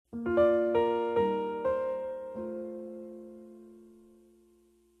That's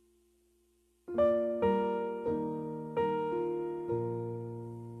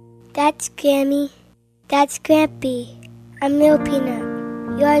Grammy. That's Grampy. I'm Lil Peanut.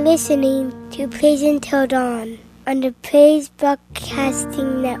 You are listening to Praise Until Dawn on the Praise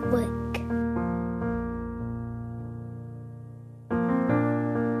Broadcasting Network.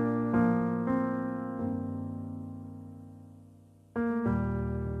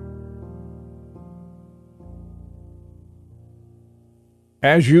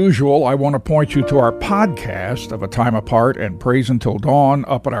 As usual, I want to point you to our podcast of A Time Apart and Praise Until Dawn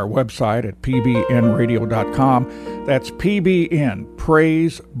up at our website at pbnradio.com. That's PBN,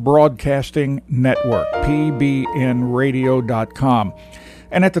 Praise Broadcasting Network, pbnradio.com.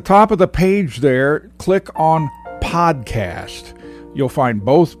 And at the top of the page there, click on Podcast. You'll find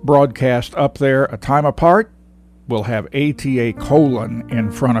both broadcasts up there. A Time Apart will have ATA :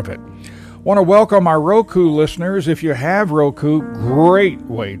 in front of it. Want to welcome our Roku listeners. If you have Roku, great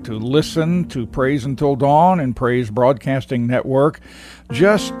way to listen to Praise Until Dawn and Praise Broadcasting Network.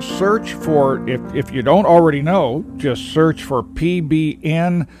 Just search for, if you don't already know, just search for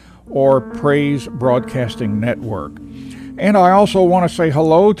PBN or Praise Broadcasting Network. And I also want to say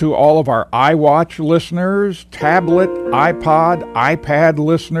hello to all of our iWatch listeners, tablet, iPod, iPad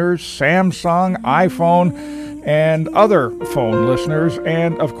listeners, Samsung, iPhone, and other phone listeners,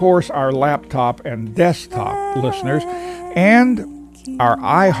 and of course our laptop and desktop listeners, and our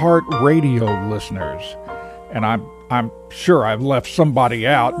iHeartRadio listeners. And I'm sure I've left somebody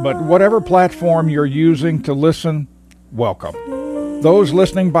out, but whatever platform you're using to listen, welcome. Those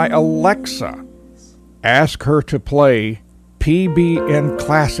listening by Alexa, ask her to play PBN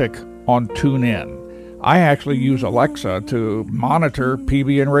Classic on TuneIn. I actually use Alexa to monitor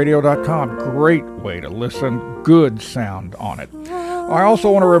pbnradio.com. Great way to listen. Good sound on it. I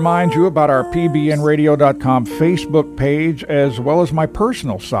also want to remind you about our pbnradio.com Facebook page as well as my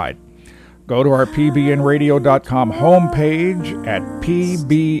personal site. Go to our pbnradio.com homepage at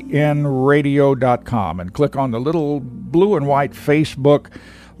pbnradio.com and click on the little blue and white Facebook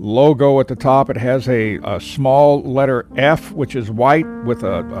logo at the top. It has a small letter F, which is white with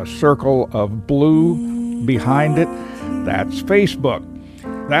a circle of blue behind it. That's Facebook.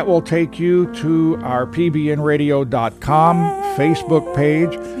 That will take you to our pbnradio.com Facebook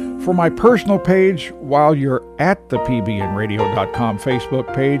page. For my personal page, while you're at the pbnradio.com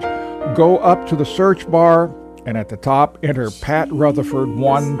Facebook page, go up to the search bar and at the top enter Pat Rutherford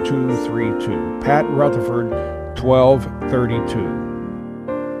 1232. Pat Rutherford 1232.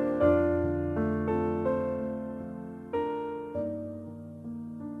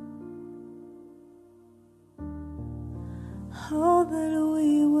 Oh, that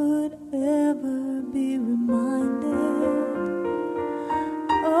we would ever be reminded.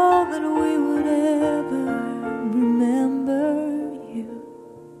 Oh, that we would ever remember you.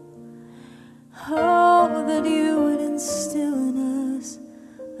 Oh, that you would instill in us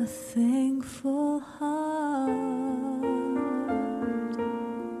a thankful heart.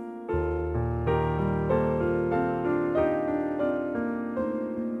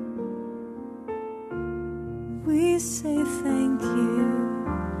 We say thank you,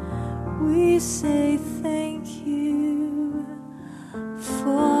 we say thank you for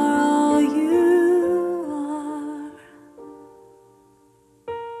all you are.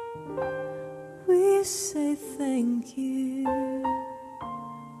 We say thank you,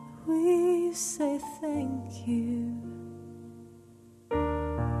 we say thank you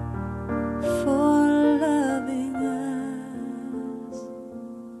for loving us,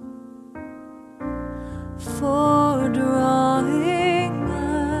 for drawing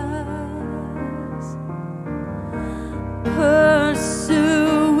us,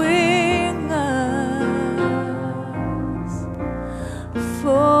 pursuing us,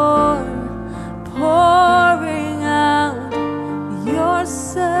 for pouring out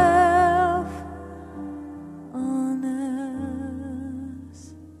yourself on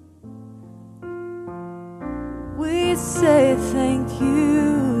us. We say thank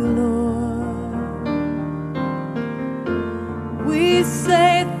you, Lord. We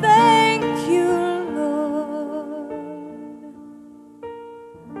say thank you, Lord.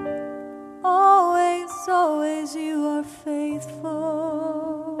 Always, always you are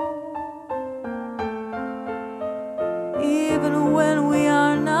faithful. Even when we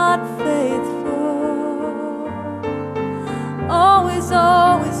are not faithful, always,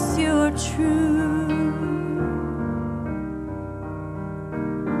 always you are true.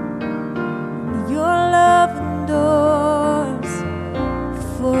 Your love endures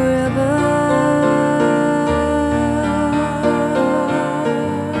forever.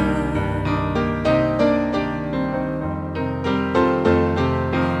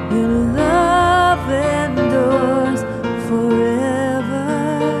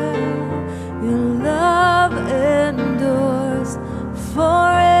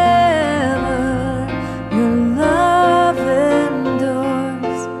 forever. Your love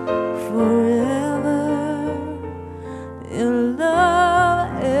endures forever. Your love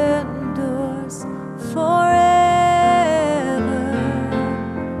endures forever.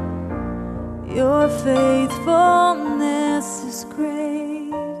 Your faithfulness is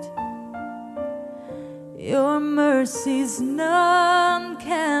great. Your mercies none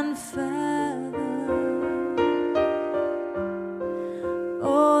can fathom.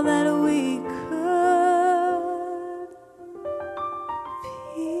 Oh, that we could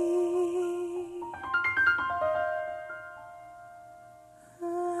be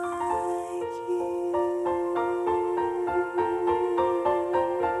like you.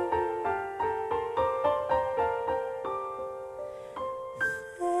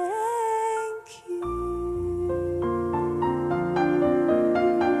 Thank you. Thank you.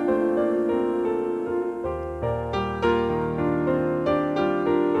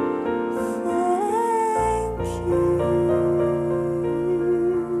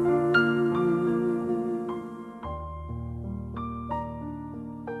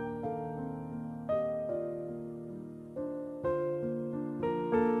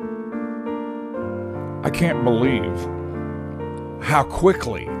 I can't believe how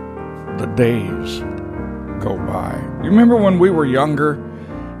quickly the days go by. You remember when we were younger,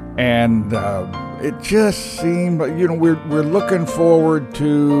 and it just seemed, we're looking forward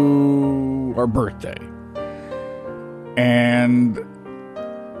to our birthday, and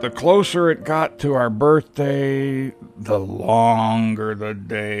the closer it got to our birthday, the longer the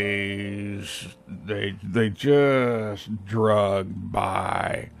days they just drug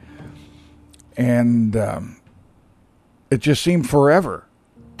by. And it just seemed forever.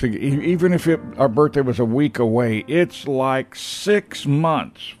 Even if our birthday was a week away, it's like 6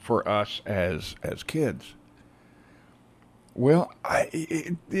 months for us as kids. Well,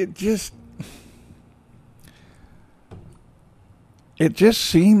 it just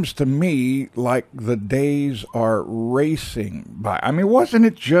seems to me like the days are racing by. I mean, wasn't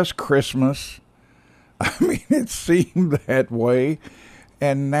it just Christmas? I mean, it seemed that way.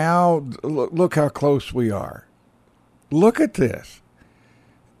 And now, look how close we are. Look at this.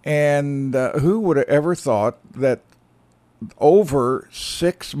 And who would have ever thought that over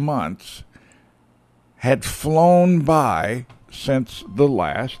 6 months had flown by since the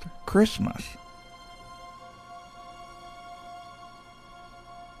last Christmas?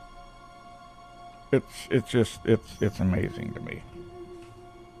 It's amazing to me.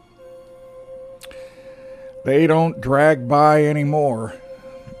 They don't drag by anymore.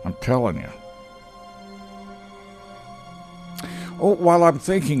 I'm telling you. Oh, while I'm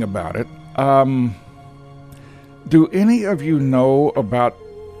thinking about it, do any of you know about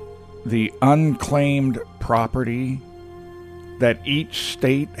the unclaimed property that each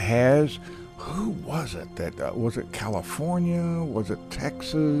state has? Who was it? Was it California? Was it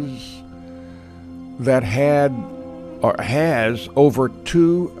Texas? That had or has over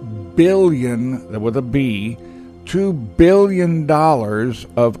 $2 billion, with a B, $2 billion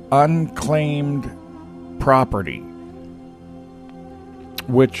of unclaimed property,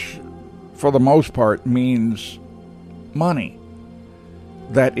 which for the most part means money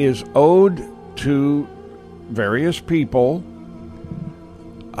that is owed to various people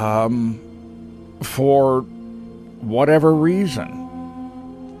for whatever reason.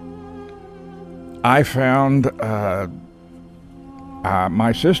 I found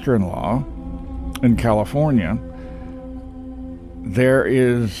my sister-in-law in California. There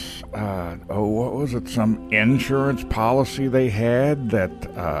is, what was it? Some insurance policy they had that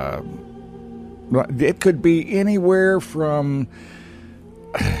it could be anywhere from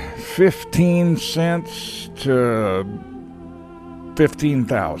 15 cents to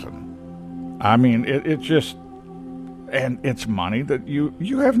 15,000. I mean, it's just, and it's money that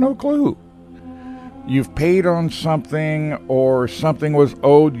you have no clue. You've paid on something, or something was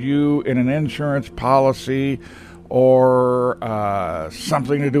owed you in an insurance policy, or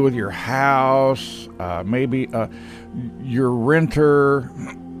something to do with your house, maybe your renter,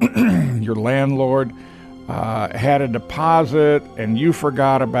 your landlord had a deposit and you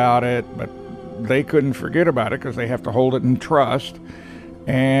forgot about it, but they couldn't forget about it because they have to hold it in trust,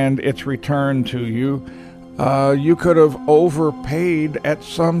 and it's returned to you. You could have overpaid at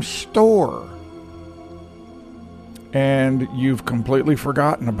some store, and you've completely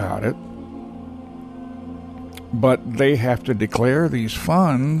forgotten about it. But they have to declare these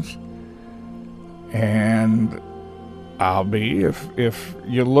funds, and I'll be, if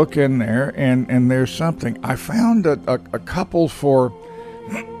you look in there and there's something. I found a couple for,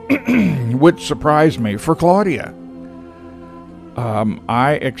 which surprised me, for Claudia.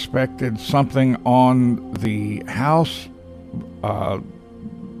 I expected something on the house,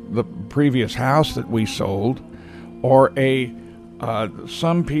 the previous house that we sold, or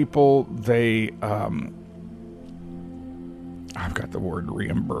some people, I've got the word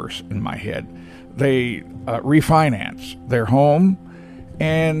reimburse in my head. They refinance their home,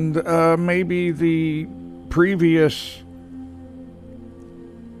 and maybe the previous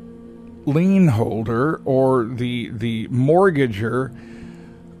lien holder or the mortgager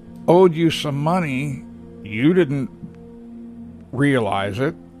owed you some money. You didn't realize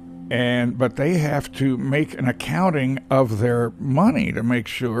it, but they have to make an accounting of their money to make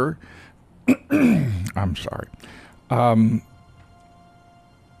sure I'm sorry.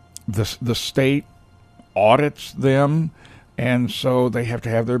 The state audits them, and so they have to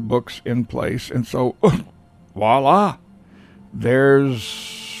have their books in place, and so voila, there's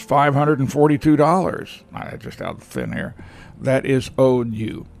 $542, just out of thin air, that is owed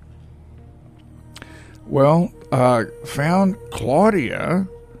you. Well, found Claudia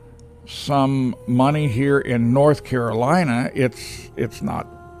some money here in North Carolina. It's not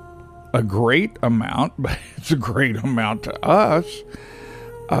a great amount, but it's a great amount to us.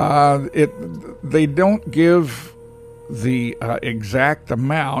 They don't give the exact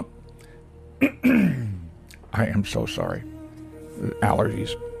amount. I am so sorry.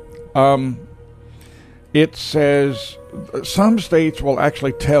 Allergies. It says some states will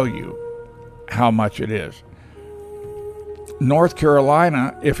actually tell you how much it is. North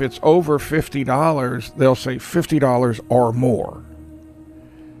Carolina, if it's over $50, they'll say $50 or more.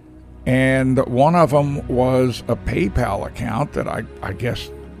 And one of them was a PayPal account that I guess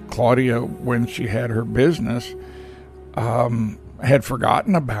Claudia, when she had her business, had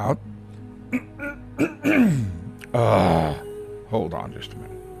forgotten about. Hold on just a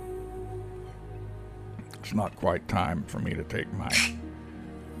minute. It's not quite time for me to take my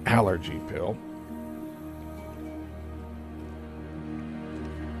allergy pill.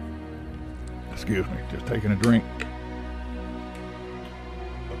 Excuse me, just taking a drink.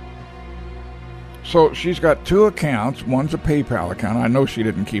 So she's got two accounts. One's a PayPal account. I know she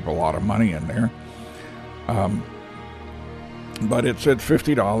didn't keep a lot of money in there. But it said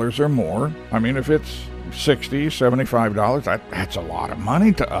 $50 or more. I mean, if it's $60, $75, that's a lot of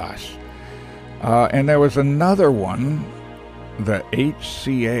money to us. And there was another one, the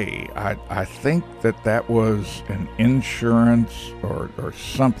HCA. I think that was an insurance or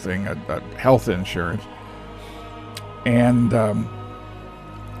something, a health insurance. And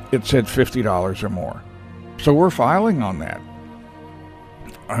it said $50 or more. So we're filing on that.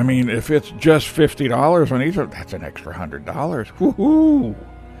 I mean, if it's just $50 on each, that's an extra $100. Woohoo!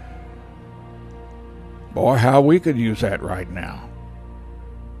 Boy, how we could use that right now.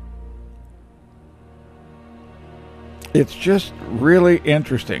 It's just really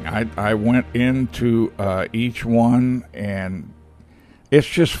interesting. I went into each one, and it's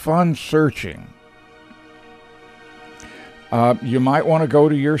just fun searching. You might want to go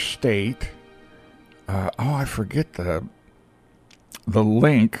to your state. I forget the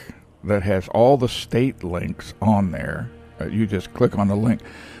link that has all the state links on there. You just click on the link.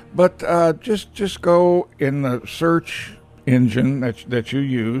 But just go in the search engine that you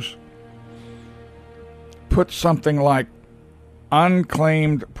use. Put something like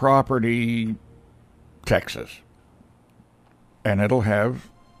unclaimed property, Texas. And it'll have,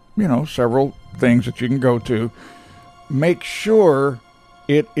 several things that you can go to. Make sure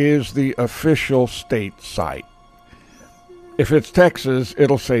it is the official state site. If it's Texas,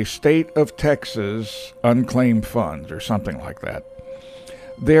 it'll say State of Texas Unclaimed Funds or something like that.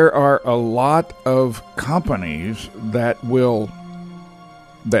 There are a lot of companies that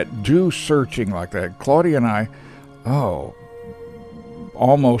do searching like that. Claudia and I,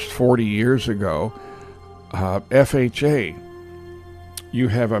 almost 40 years ago, FHA, you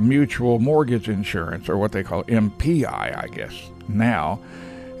have a mutual mortgage insurance, or what they call MPI, I guess, now.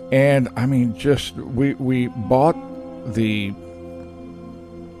 And, I mean, we bought the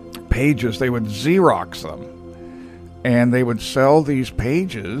pages. They would Xerox them, and they would sell these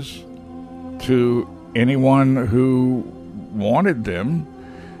pages to anyone who wanted them.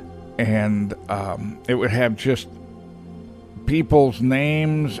 And it would have just people's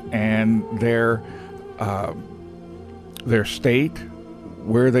names and their state,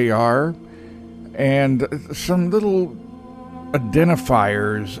 where they are, and some little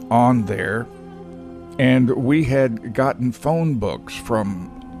identifiers on there. And we had gotten phone books from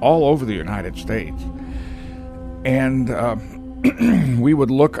all over the United States. And we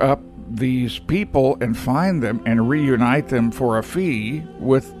would look up these people and find them and reunite them for a fee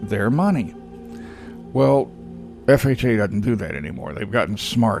with their money. Well, FHA doesn't do that anymore. They've gotten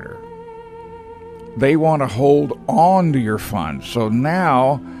smarter. They want to hold on to your funds. So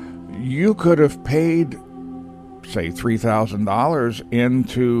now you could have paid, say, $3,000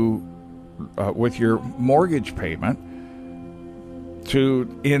 into with your mortgage payment.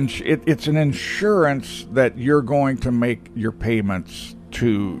 It's an insurance that you're going to make your payments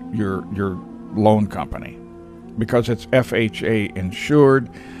to your loan company because it's FHA insured.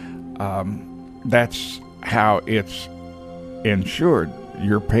 That's how it's insured.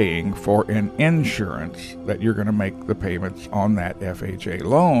 You're paying for an insurance that you're going to make the payments on that FHA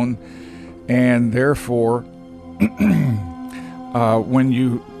loan, and therefore when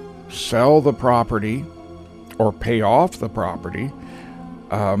you sell the property or pay off the property,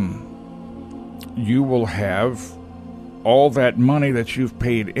 you will have all that money that you've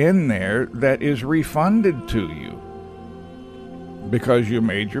paid in there that is refunded to you because you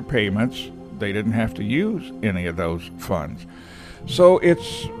made your payments. They didn't have to use any of those funds. So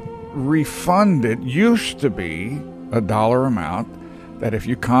it's refunded. Used to be a dollar amount that if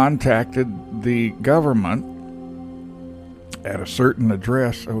you contacted the government at a certain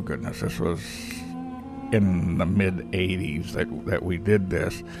address, oh goodness, this was in the mid-'80s that we did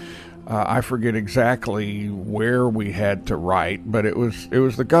this. I forget exactly where we had to write, but it was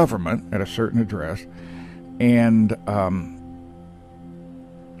the government at a certain address, and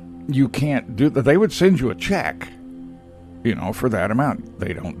you can't do that. They would send you a check, for that amount.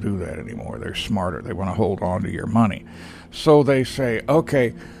 They don't do that anymore. They're smarter. They want to hold on to your money. So they say,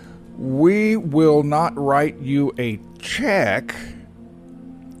 okay, we will not write you a check,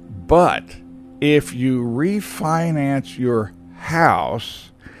 but if you refinance your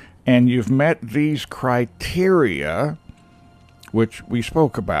house and you've met these criteria, which we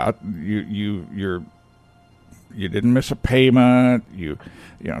spoke about, you didn't miss a payment,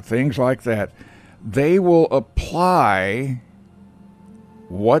 things like that, they will apply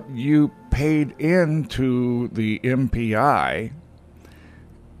what you paid into the MPI,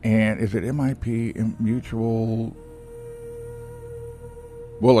 and is it MIP, Mutual?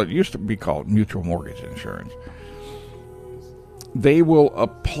 Well, it used to be called Mutual Mortgage Insurance. They will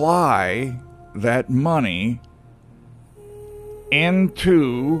apply that money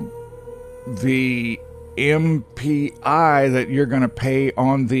into the MPI that you're going to pay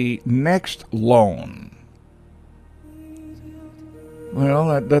on the next loan. Well,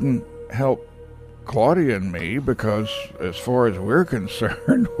 that doesn't help Claudia and me because as far as we're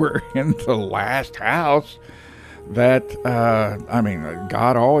concerned, we're in the last house that,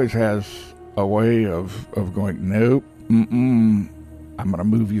 God always has a way of going, nope, I'm going to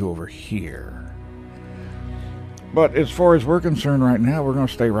move you over here. But as far as we're concerned right now, we're going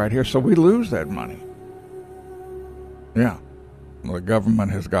to stay right here. So we lose that money. Yeah. The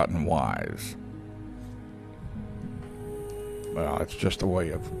government has gotten wise. Well, it's just a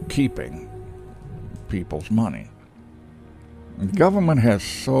way of keeping people's money. The government has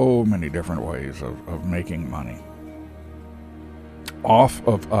so many different ways of making money off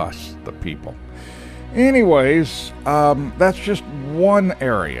of us, the people. Anyways, that's just one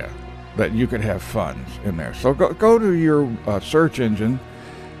area that you could have funds in there. So go to your search engine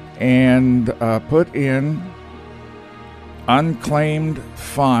and put in unclaimed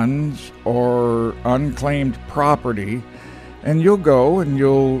funds or unclaimed property, and you'll go and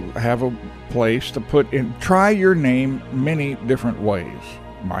you'll have a place to put in. Try your name many different ways.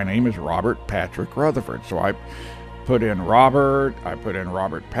 My name is Robert Patrick Rutherford, so I put in Robert, I put in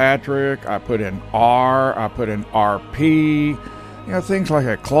Robert Patrick, I put in R, I put in RP, things like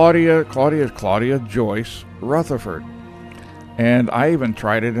that. Claudia is Claudia Joyce Rutherford, and I even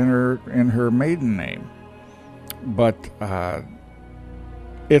tried it in her maiden name. But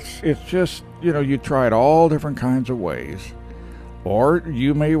it's just, you try it all different kinds of ways. Or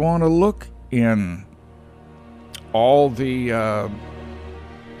you may want to look in all the, you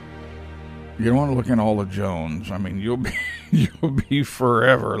don't want to look in all the Jones. You'll be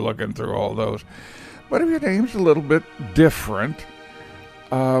forever looking through all those. But if your name's a little bit different,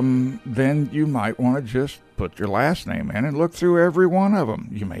 then you might want to just put your last name in and look through every one of them.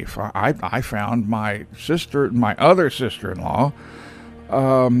 You may find, I found my other sister-in-law,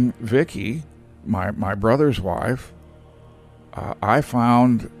 Vicky, my brother's wife. I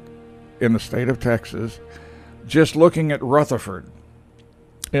found in the state of Texas, just looking at Rutherford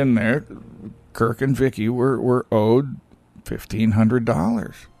in there, Kirk and Vicky were owed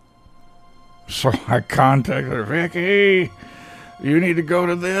 $1,500. So I contacted her, Vicky, you need to go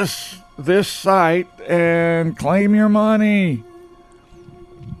to this site and claim your money.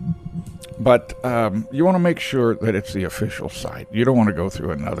 But you want to make sure that it's the official site. You don't want to go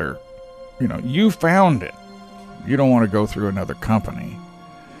through another, you found it. You don't want to go through another company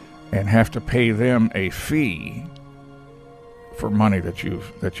and have to pay them a fee for money that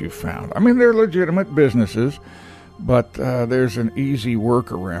you've found. I mean, they're legitimate businesses, but there's an easy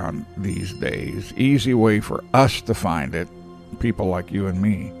workaround these days, easy way for us to find it, people like you and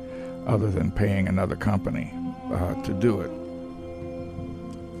me, other than paying another company to do it.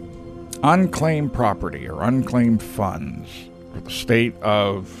 Unclaimed property or unclaimed funds for the state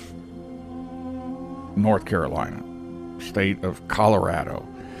of North Carolina, state of Colorado.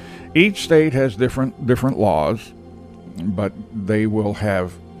 Each state has different laws, but they will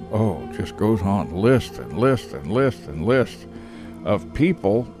have, just goes on, list and list and list and list of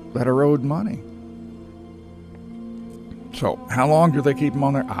people that are owed money. So how long do they keep them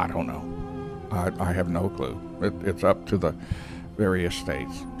on there? I don't know. I have no clue. It's up to the various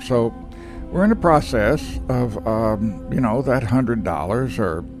states. So we're in the process of, that $100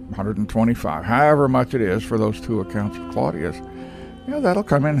 or $125, however much it is for those 2 accounts of Claudia's. That'll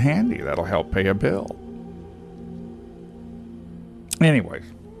come in handy. That'll help pay a bill. Anyways,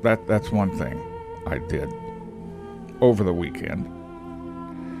 that's one thing I did over the weekend.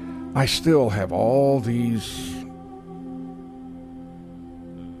 I still have all these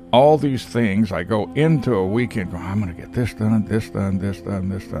things. I go into a weekend going, I'm going to get this done, this done, this done,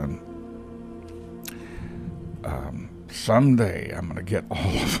 this done. Someday I'm going to get all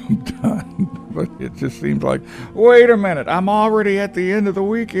of them done. But it just seems like, wait a minute, I'm already at the end of the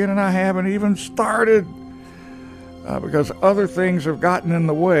weekend and I haven't even started. Because other things have gotten in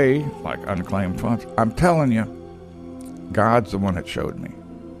the way, like unclaimed funds. I'm telling you, God's the one that showed me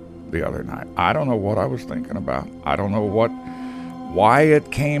the other night. I don't know what I was thinking about. I don't know why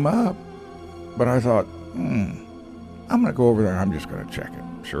it came up. But I thought, I'm going to go over there. I'm just going to check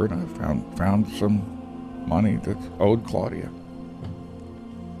it. Sure enough, found some money that's owed Claudia.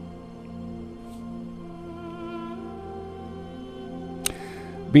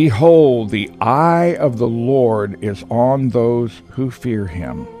 Behold, the eye of the Lord is on those who fear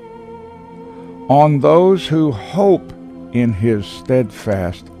him, on those who hope in his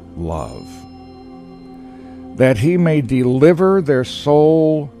steadfast love, that he may deliver their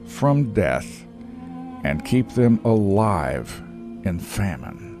soul from death and keep them alive in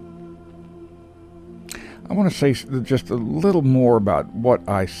famine. I want to say just a little more about what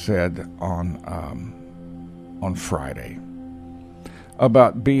I said on Friday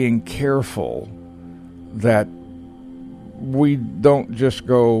about being careful that we don't just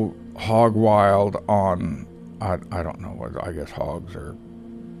go hog wild on, I don't know, I guess hogs are,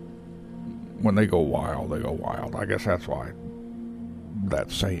 when they go wild, they go wild. I guess that's why that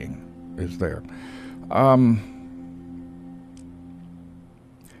saying is there.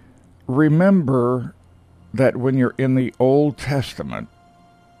 Remember that when you're in the Old Testament,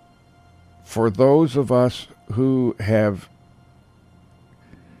 for those of us who have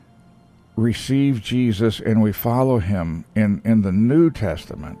received Jesus and we follow him in the New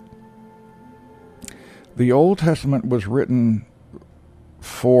Testament, the Old Testament was written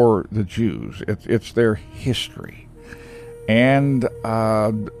for the Jews. It's their history. And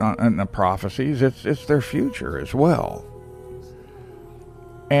the prophecies, it's their future as well.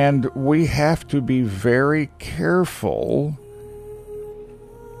 And we have to be very careful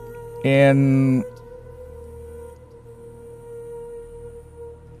in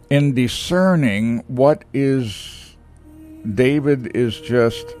discerning what is David is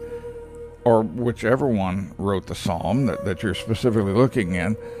just, or whichever one wrote the psalm that you're specifically looking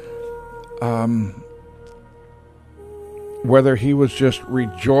in, whether he was just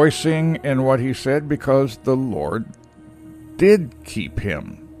rejoicing in what he said because the Lord did keep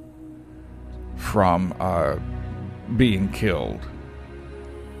him from being killed.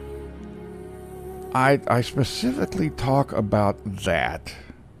 I specifically talk about that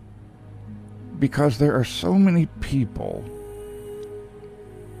because there are so many people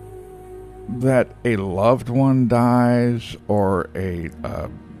that a loved one dies or a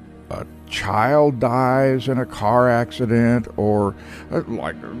child dies in a car accident, or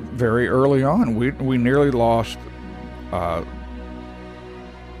like very early on we nearly lost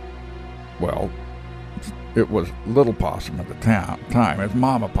well, it was Little Possum at the time. It's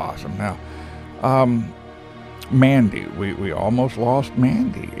Mama Possum now. Mandy, we almost lost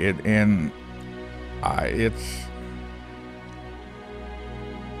Mandy.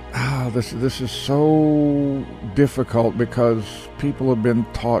 This is so difficult because people have been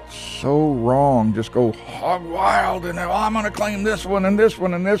taught so wrong. Just go hog wild and I'm going to claim this one and this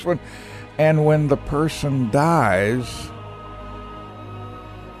one and this one. And when the person dies,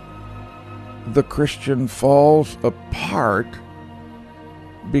 the Christian falls apart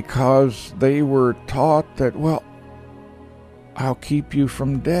because they were taught that, well, I'll keep you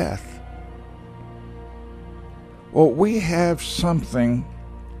from death. Well, we have something,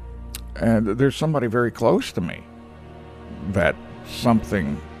 and there's somebody very close to me that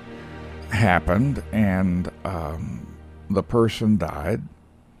something happened, and the person died.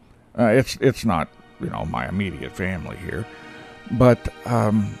 It's not, my immediate family here, but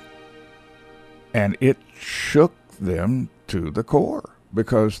and it shook them to the core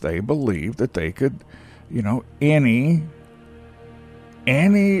because they believed that they could, any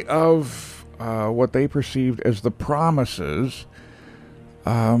of what they perceived as the promises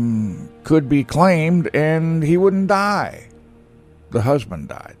could be claimed, and he wouldn't die. The husband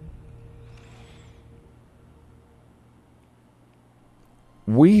died.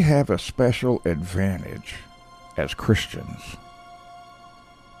 We have a special advantage as Christians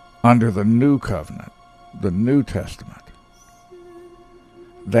under the New Covenant, the New Testament,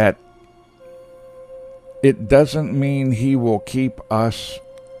 that it doesn't mean he will keep us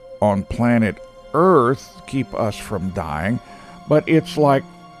on planet Earth, keep us from dying, but it's like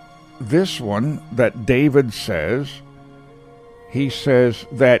this one that David says. He says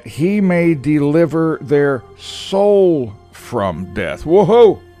that he may deliver their soul from death.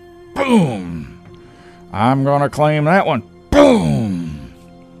 Whoa! Boom! I'm going to claim that one. Boom!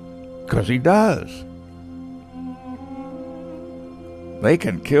 Because he does. They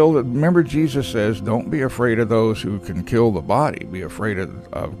can kill. Remember, Jesus says, don't be afraid of those who can kill the body. Be afraid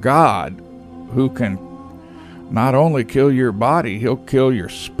of God, who can not only kill your body, he'll kill your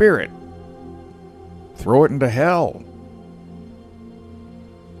spirit. Throw it into hell.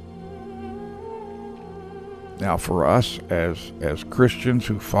 Now, for us as Christians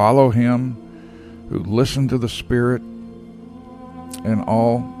who follow him, who listen to the Spirit and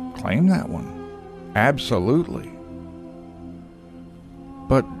all, claim that one. Absolutely.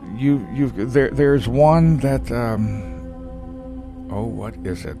 But there's one that what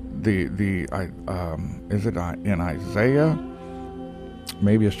is it? Is it in Isaiah?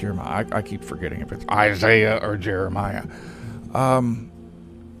 Maybe it's Jeremiah. I keep forgetting if it's Isaiah or Jeremiah.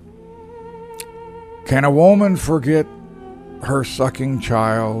 Can a woman forget her sucking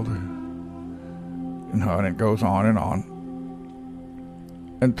child? And it goes on,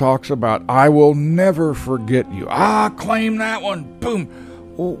 and talks about, I will never forget you. Claim that one. Boom.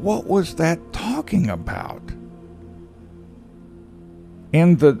 Well, what was that talking about?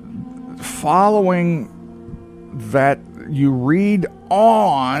 In the following that you read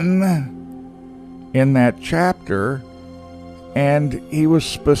on in that chapter, and he was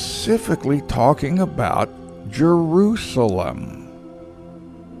specifically talking about Jerusalem.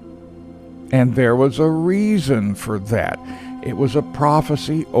 And there was a reason for that. It was a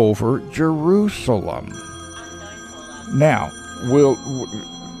prophecy over Jerusalem. Now,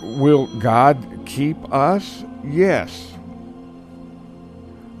 will God keep us? Yes.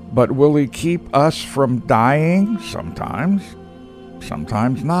 But will he keep us from dying? Sometimes.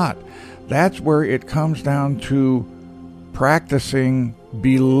 Sometimes not. That's where it comes down to practicing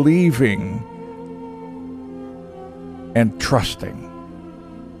believing and trusting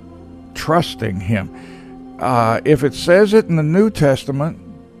him. If it says it in the New Testament,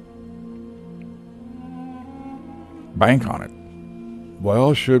 bank on it.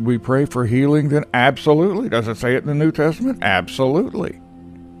 Well, should we pray for healing then? Absolutely. Does it say it in the New Testament? Absolutely.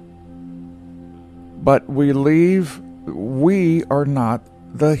 But we are not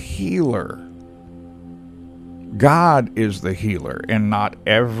the healer. God is the healer, and not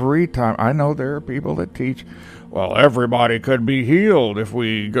every time. I know there are people that teach, well, everybody could be healed if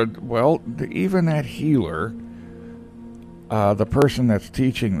we could. Well, even that healer, the person that's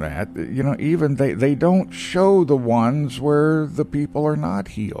teaching that, even they don't show the ones where the people are not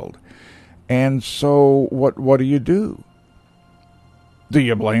healed. And so what do? Do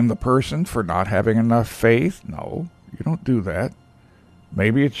you blame the person for not having enough faith? No, you don't do that.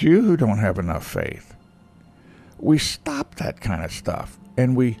 Maybe it's you who don't have enough faith. We stop that kind of stuff,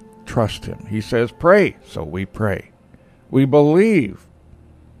 and we trust him. He says, pray, so we pray. We believe.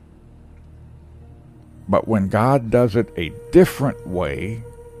 But when God does it a different way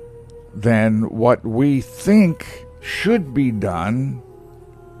than what we think should be done,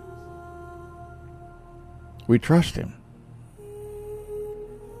 we trust him.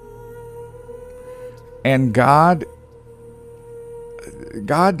 And God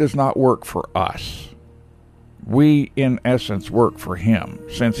does not work for us. We, in essence, work for him.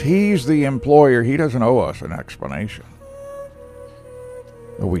 Since he's the employer, he doesn't owe us an explanation.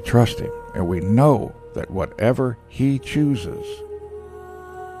 But we trust him, and we know that whatever he chooses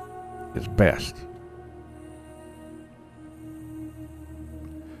is best.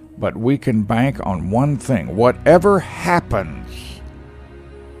 But we can bank on one thing. Whatever happens,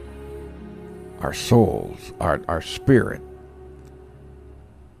 our souls, our spirit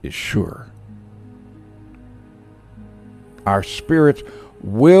is sure. Our spirit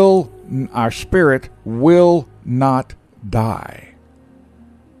will not die.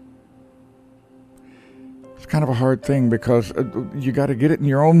 It's kind of a hard thing because you got to get it in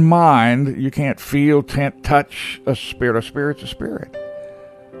your own mind. You can't feel, can't touch a spirit. A spirit's a spirit.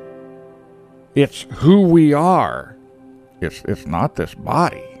 It's who we are. It's not this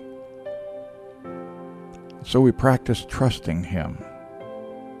body. So we practice trusting Him.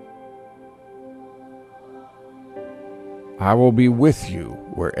 I will be with you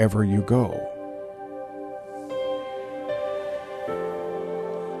wherever you go.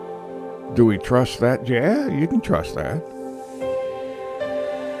 Do we trust that? Yeah, you can trust that.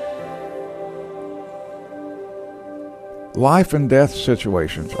 Life and death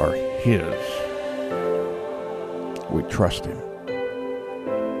situations are His. We trust Him.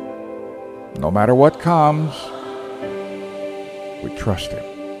 No matter what comes, we trust Him.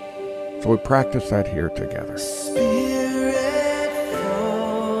 So we practice that here together.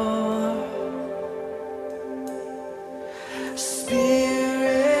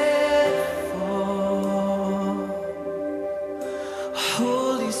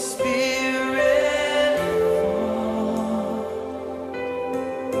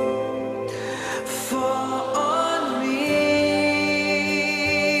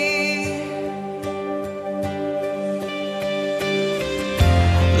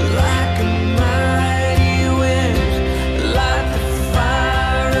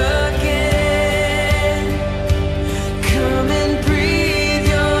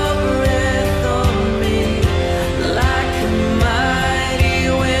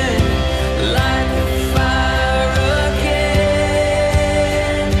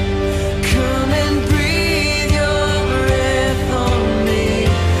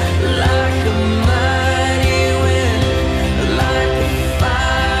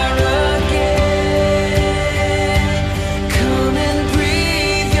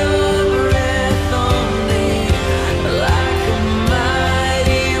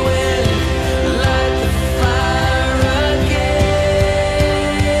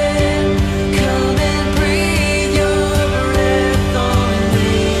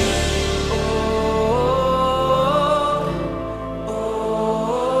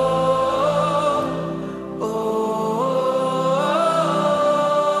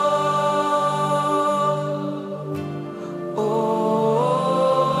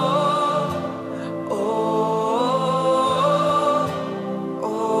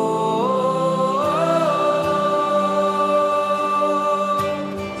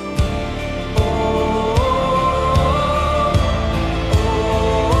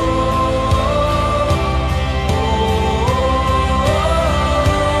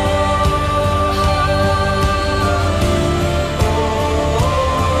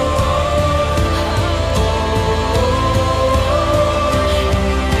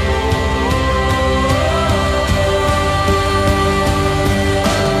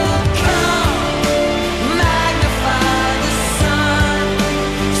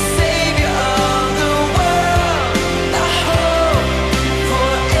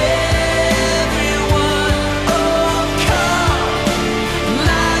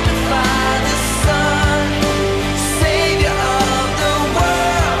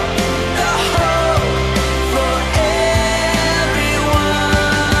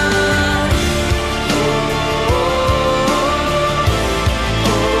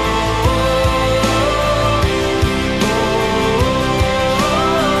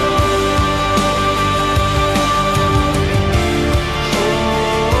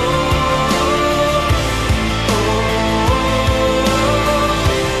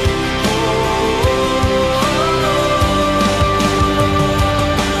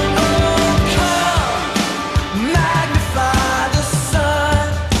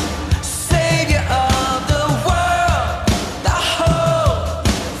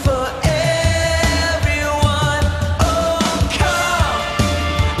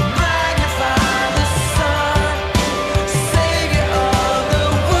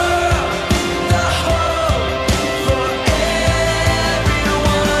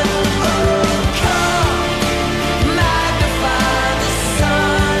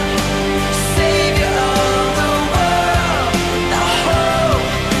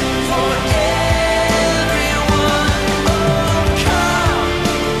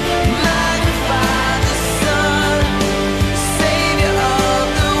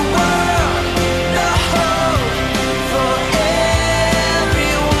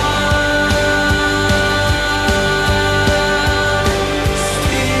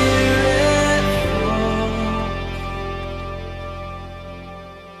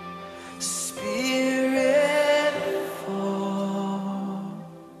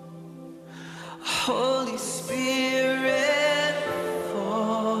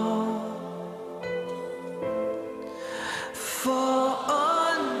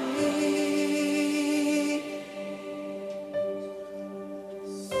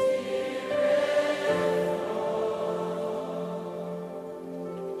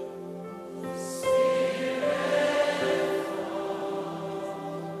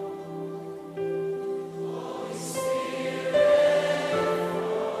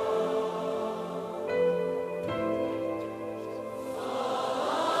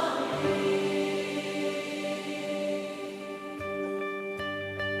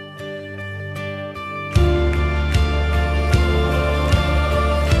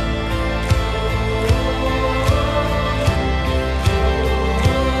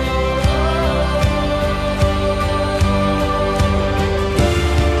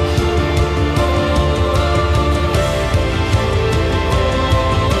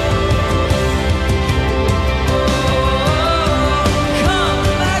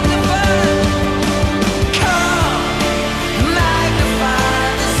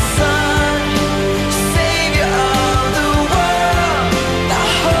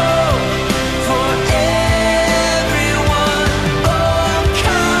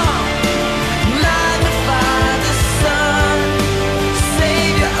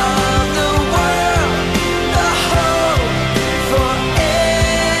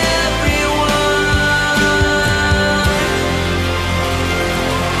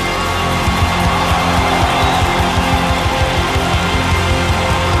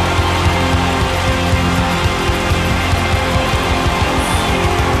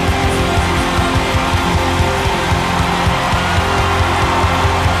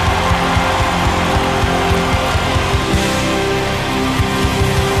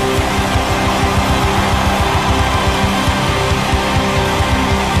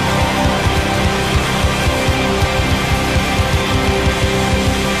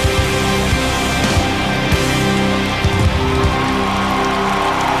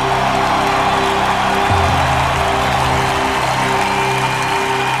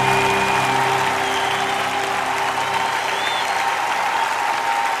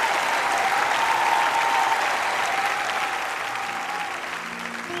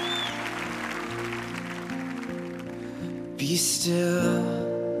 Be still,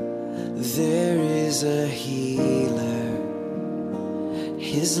 there is a healer.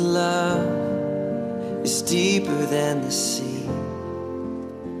 His love is deeper than the sea.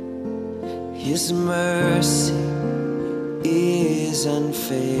 His mercy is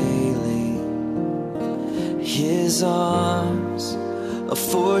unfailing. His arms a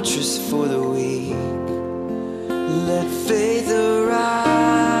fortress for the weak. Let faith arise.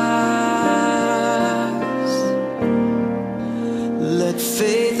 Let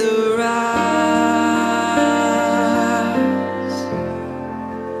faith arise.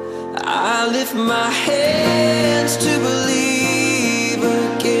 I lift my hands to believe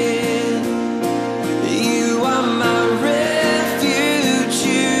again. You are my refuge,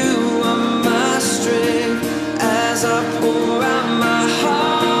 you are my strength. As I pour out my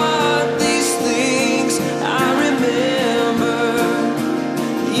heart, these things I remember.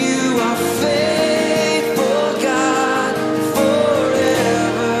 You are faithful, God,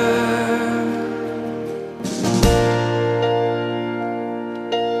 forever.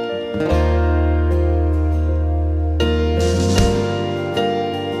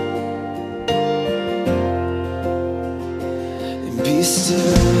 Be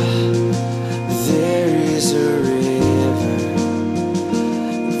still, there is a river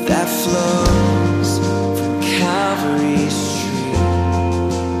that flows from Calvary's tree,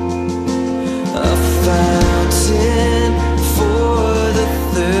 a fountain for the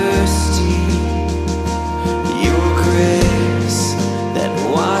thirsty, your grace that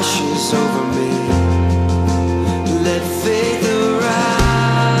washes over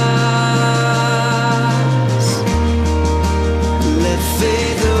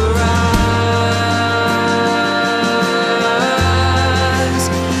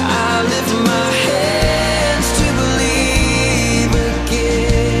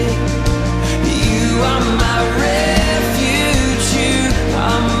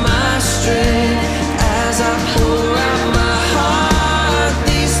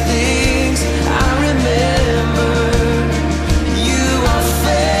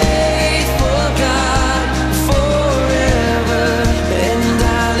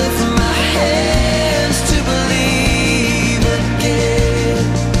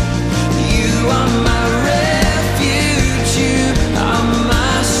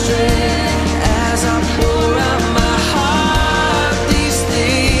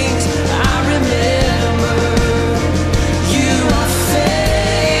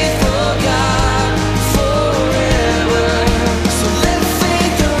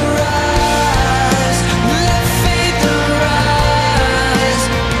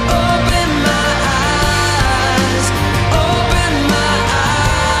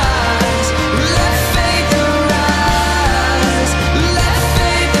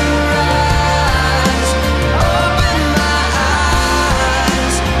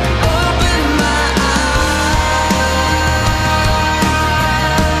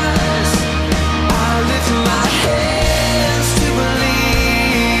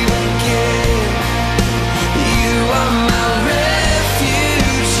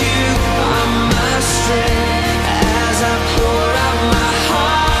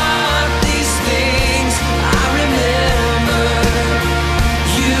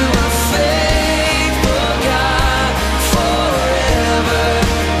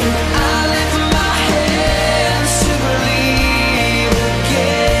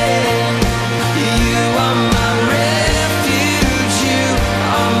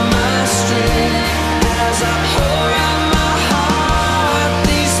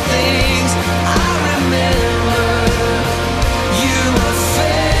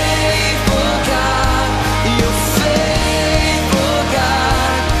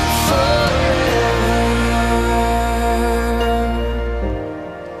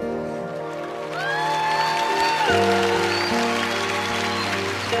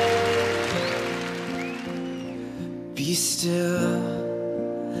Be still,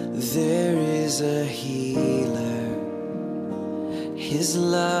 there is a healer. His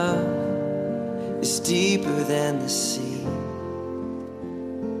love is deeper than the sea.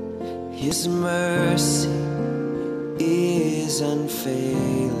 His mercy is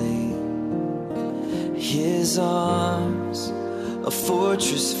unfailing. His arms a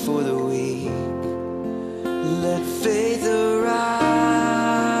fortress for the weak. Let faith arise.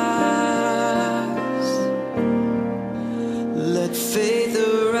 Let faith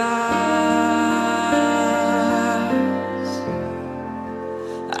arise.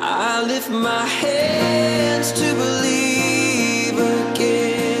 I lift my hands to believe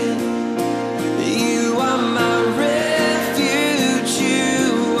again. You are my refuge,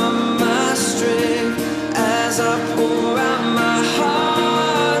 you are my strength. As I pour out my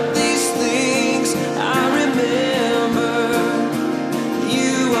heart, these things I remember.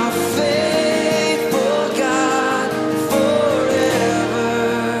 You are faithful, God, forever.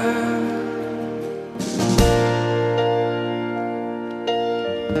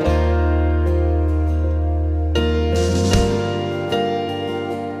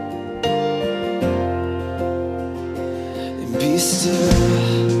 And be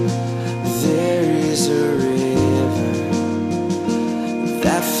still, there is a river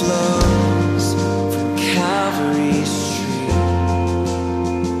that flows from Calvary's tree,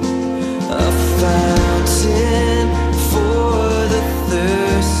 a fountain for the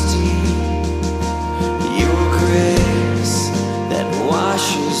thirsty. Your grace that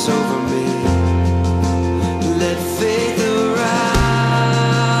washes over me. Let faith arise.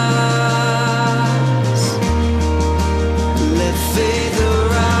 Let faith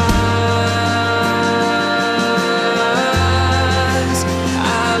arise.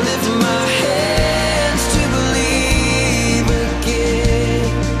 I lift my hands to believe again.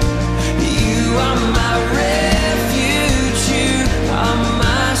 You are my refuge, you are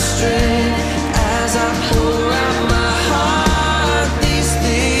my strength. As I pour out my heart, these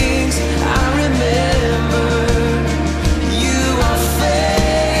things I remember. You are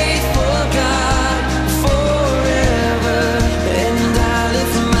faithful, God, forever. And I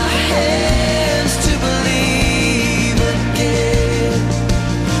lift my hands to believe again.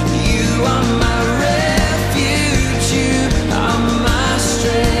 You are my refuge, you are my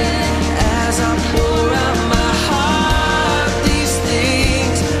strength. As I pour out my heart, these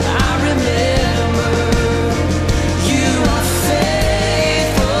things I remember. You are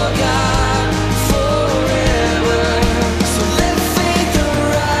faithful, God, forever. So let faith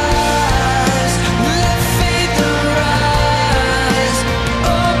arise, let faith arise.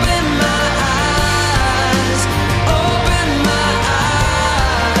 Open my eyes, open my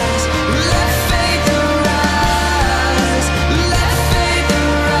eyes. Let faith arise, let faith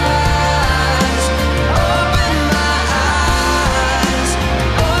arise. Open my eyes,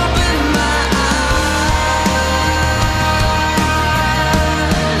 open my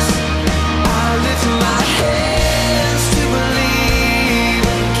eyes. I lift my hands to believe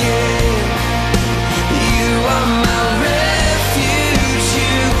again. You are my refuge,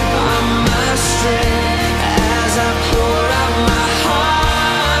 you are my strength. As I pour out my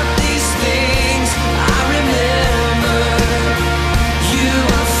heart, these things I remember. You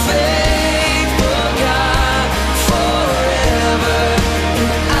are faithful, God, forever.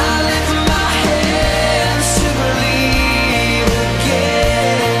 And I lift my hands to believe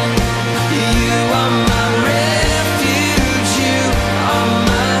again. You are my refuge, you are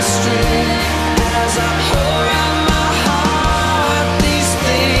my strength. As I pour out my heart, these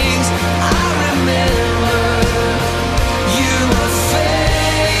things I remember. You are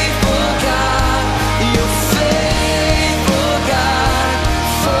faithful, God, you're faithful, God,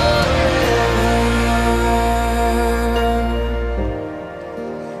 forever.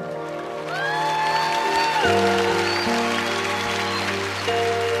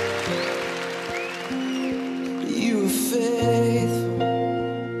 You are faithful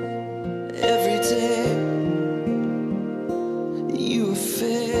every day. You are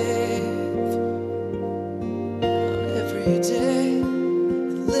faithful every day.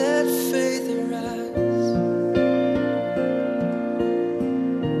 Let faith arise.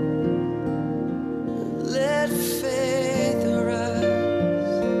 Let faith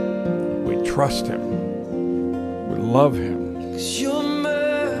arise. We trust Him. We love Him. 'Cause your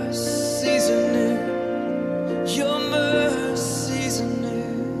mercies are new. Your mercies are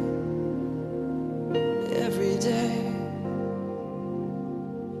new every day.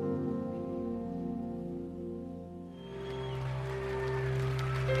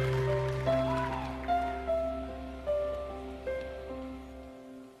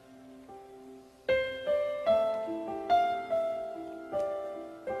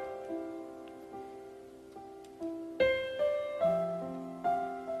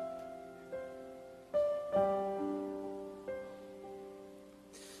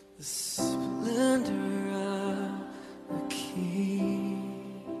 the splendor of a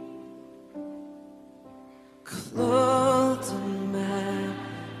king, clothed in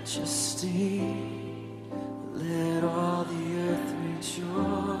majesty. Let all the earth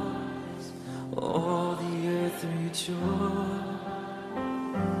rejoice, all the earth rejoice.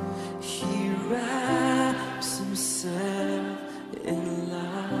 He wraps himself in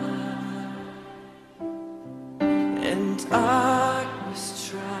light, and darkness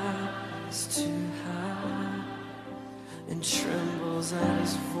tries to hide, and trembles at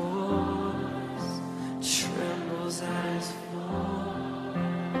his voice, trembles at his voice.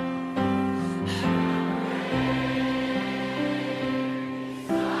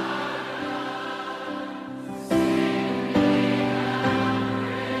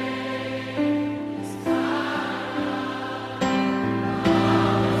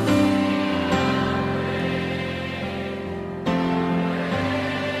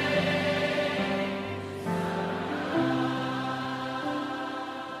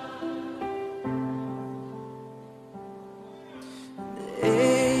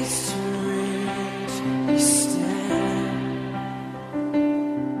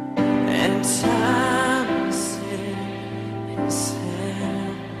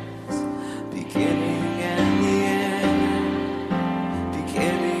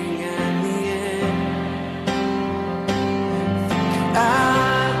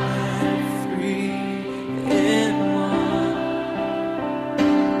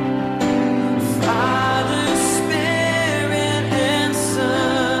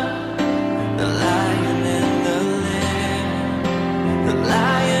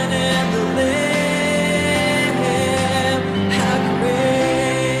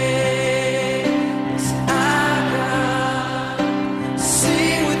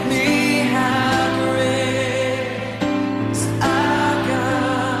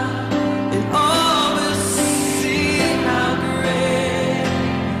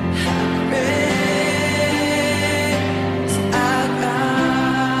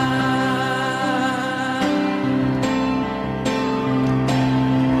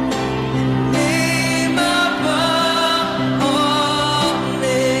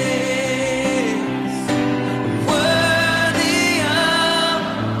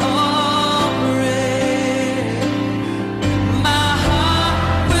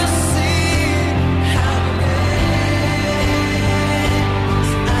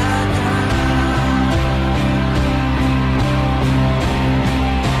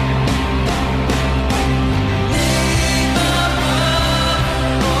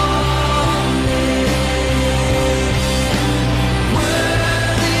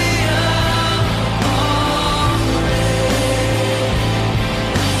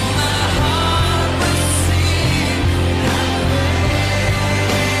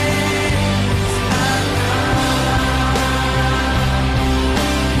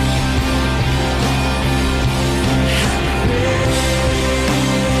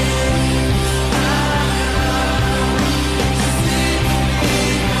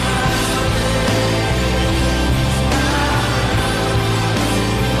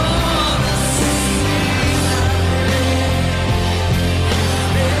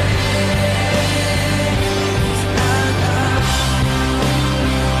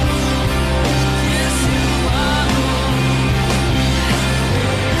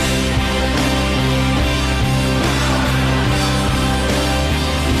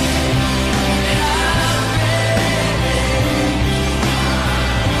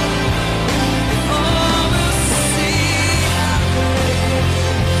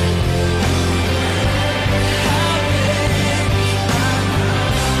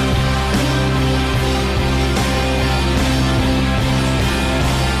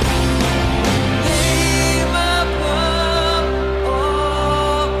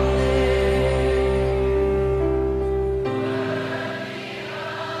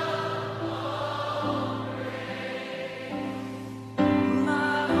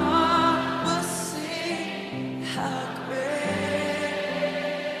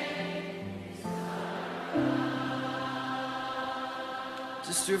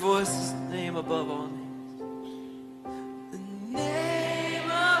 Just your voice's name above all names. The name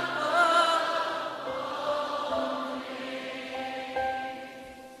above all names.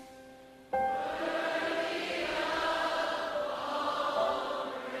 Worthy of all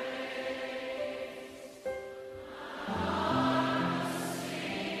praise. Heart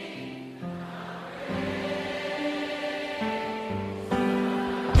sing praise.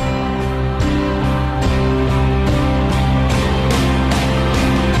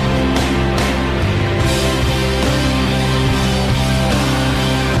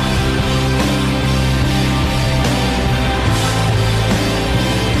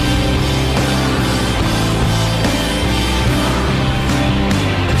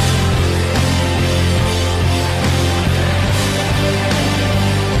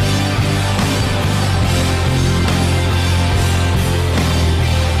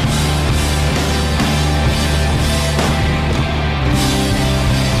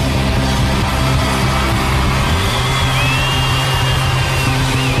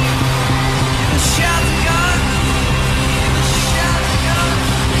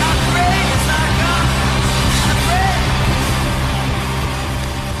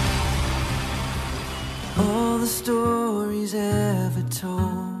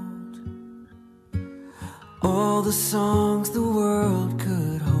 all the songs the world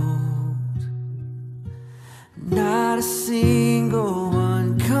could hold. Not a single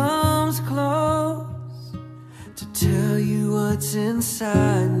one comes close to tell you what's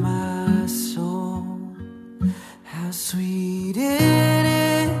inside my soul. How sweet it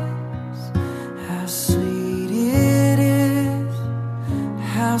is, how sweet it is,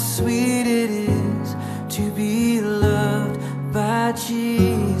 how sweet it is to be loved by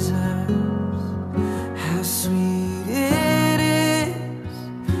Jesus. How sweet it is,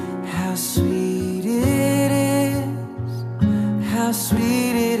 how sweet it is, how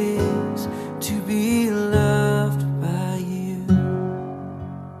sweet it is to be loved by you.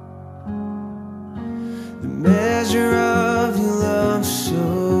 The measure of your love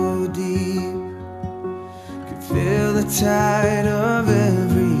so deep could fill the tide of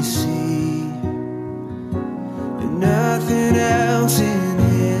every sea, and nothing else in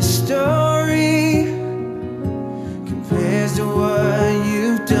history compares to what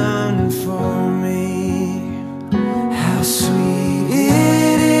you've done for me. How sweet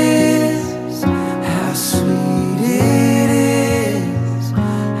it is, how sweet it is,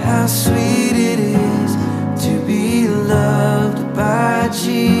 how sweet it is to be loved by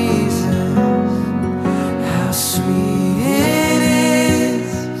Jesus. How sweet it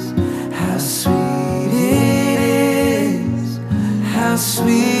is, how sweet it is, how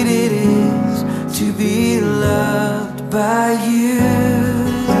sweet it is to be loved by you.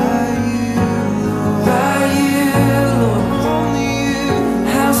 By you, Lord. By you, Lord. Only you.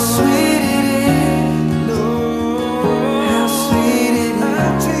 How sweet it is, Lord. How sweet it is.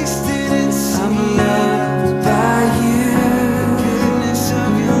 I've tasted and seen. I'm loved by you. The goodness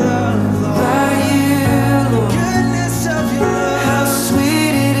of your love, Lord. By you, Lord. The goodness of your love. How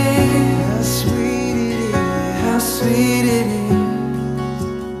sweet it is. How sweet it is. How sweet it is.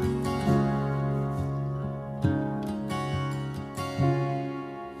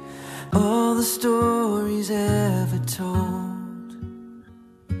 All the stories ever told,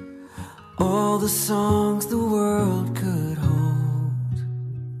 all the songs the world could hold,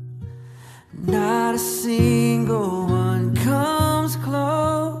 not a single one comes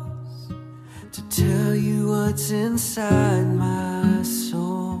close to tell you what's inside my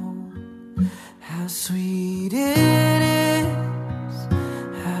soul. How sweet it is,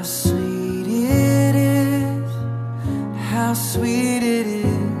 how sweet it is, how sweet it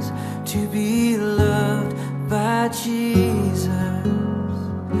is to be loved by Jesus.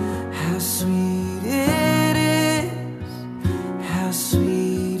 How sweet it is, how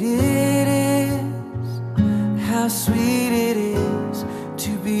sweet it is, how sweet it is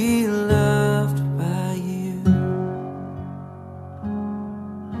to be loved by you.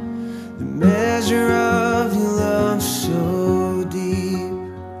 The measure of your love so deep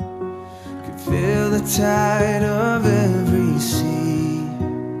could fill the tide of every sea,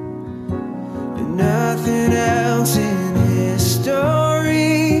 and nothing else in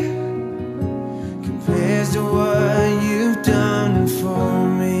history compares to what you've done for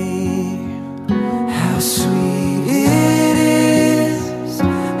me. How sweet it is,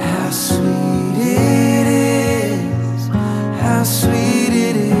 how sweet it is, how sweet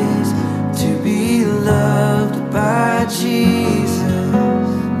it is to be loved by Jesus.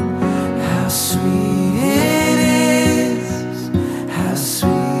 How sweet it is, how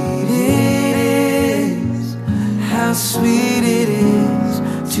sweet it is, how sweet it is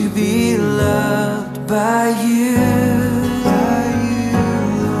to be loved by you. By you,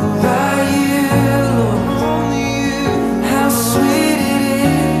 Lord. By you, Lord. Only you. How sweet it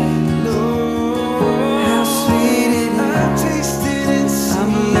is, Lord. How sweet it is. I've tasted and seen.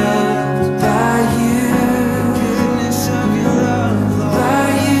 I'm loved by you. The goodness of your love, Lord. By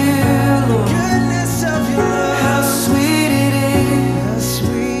you, Lord. The goodness of your love. How sweet it is. How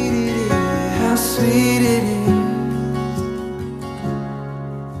sweet it is. How sweet it is.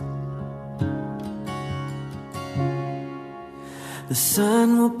 The sun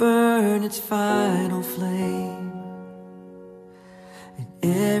will burn its final flame, and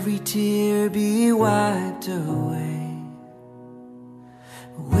every tear be wiped away.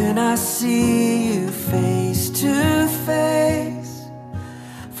 When I see you face to face,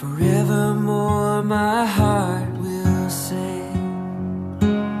 forevermore my heart will say,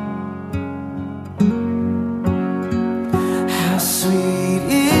 how sweet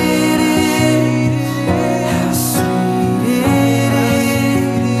it is, how sweet it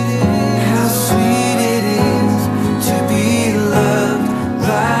is, how sweet it is to be loved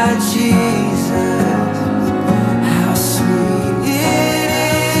by Jesus. How sweet it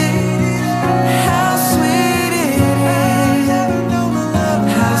is, how sweet it is,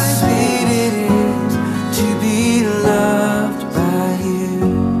 how sweet it is to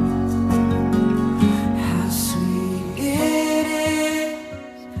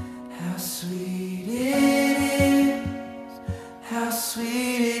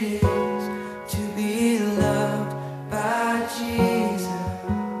sweet it is to be loved by Jesus.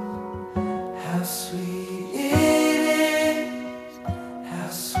 How sweet it is, how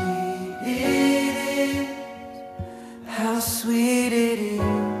sweet it is, how sweet it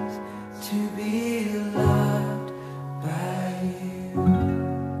is to be loved by you.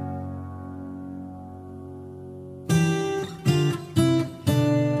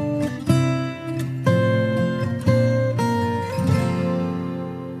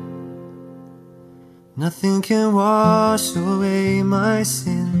 Nothing can wash away my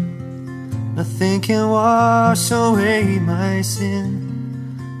sin. Nothing can wash away my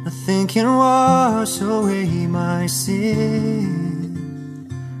sin. Nothing can wash away my sin.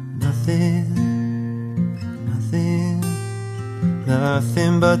 Nothing, nothing,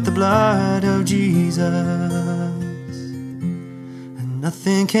 nothing but the blood of Jesus. And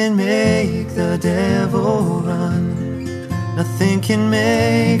nothing can make the devil run. Nothing can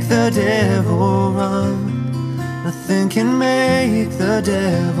make the devil run. Nothing can make the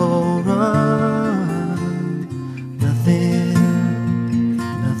devil run. Nothing,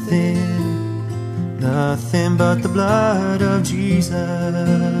 nothing, nothing but the blood of Jesus.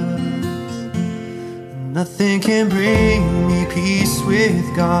 Nothing can bring me peace with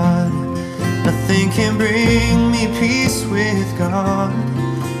God. Nothing can bring me peace with God.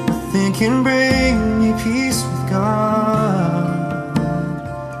 Nothing can bring me peace with God.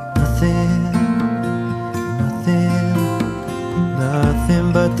 Nothing, nothing,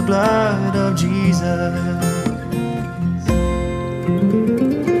 nothing but the blood of Jesus.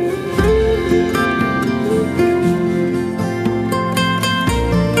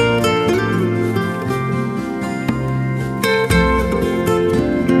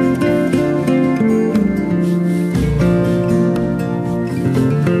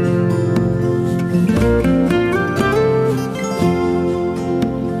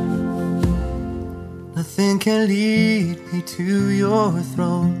 Nothing can lead me to your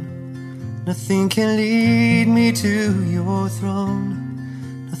throne. Nothing can lead me to your throne.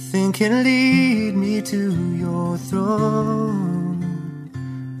 Nothing can lead me to your throne.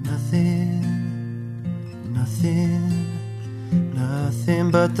 Nothing, nothing,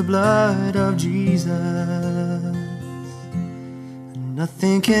 nothing but the blood of Jesus.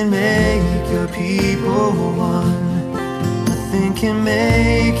 Nothing can make your people one. Nothing can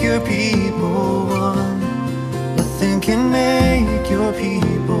make your people one. Nothing can make your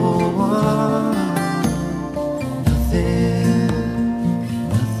people one. Nothing,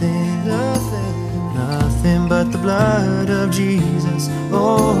 nothing, nothing, nothing but the blood of Jesus.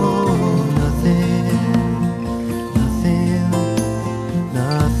 Oh, nothing, nothing,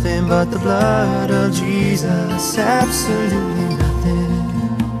 nothing but the blood of Jesus. Absolutely nothing,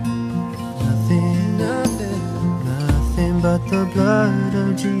 nothing, nothing, nothing but the blood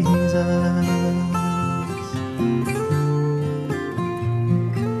of Jesus.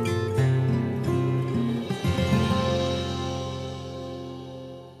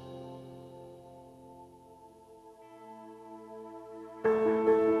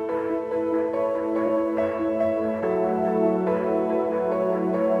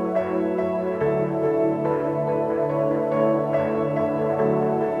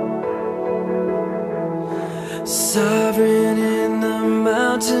 Sovereign in the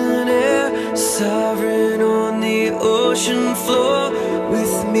mountain air, sovereign on the ocean floor,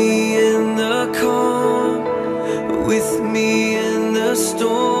 with me in the calm, with me in the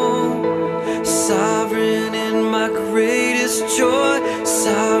storm. Sovereign in my greatest joy,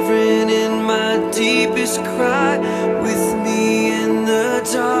 sovereign in my deepest cry, with me in the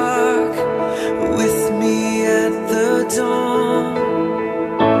dark, with me at the dawn.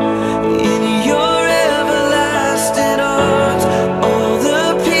 In your everlasting arms, all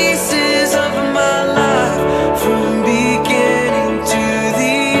the pieces of my life, from beginning to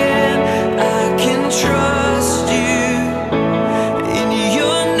the end, I can trust you. In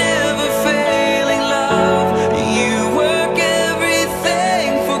your never failing love, you work everything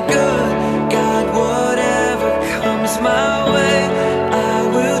for good. God, whatever comes my way, I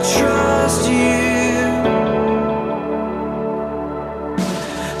will trust you.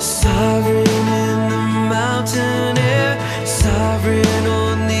 Sovereign in the mountain air, sovereign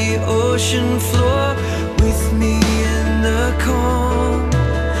on the ocean floor, with me in the calm,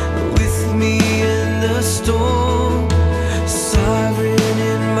 with me in the storm. Sovereign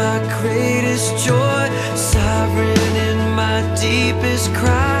in my greatest joy, sovereign in my deepest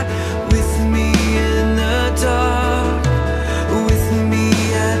cry, with me in the dark, with me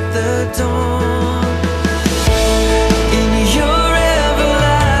at the dawn. In your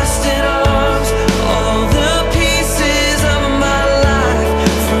everlasting arms, all the pieces of my life,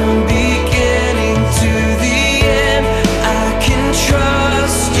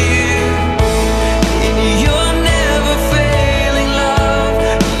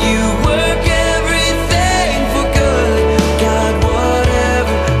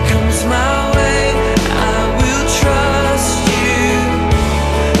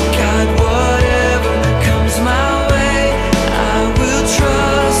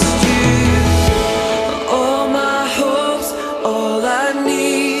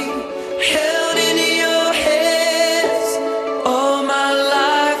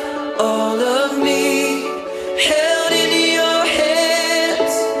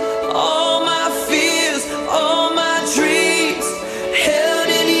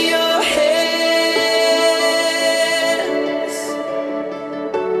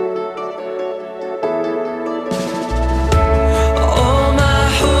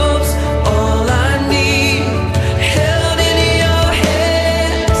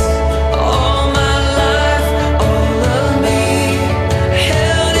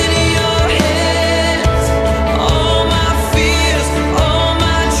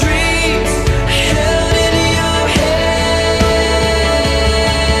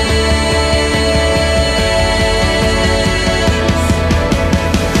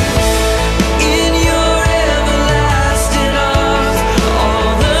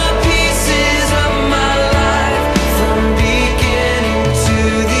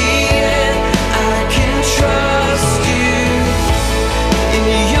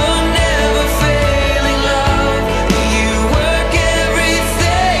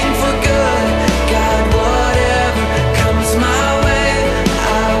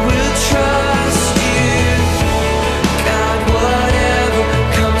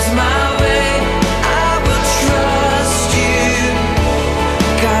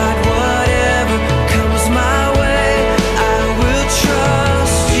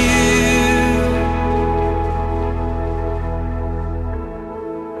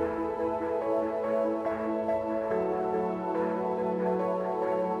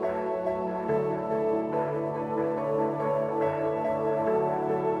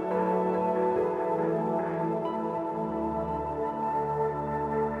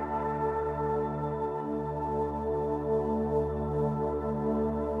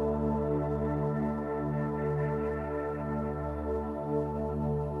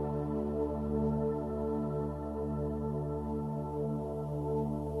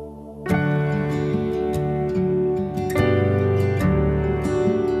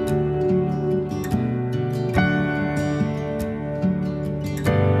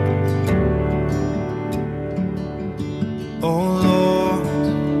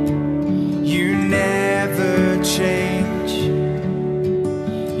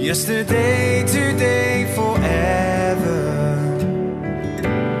 yesterday, today, forever.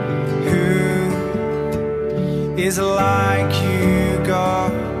 Who is like you,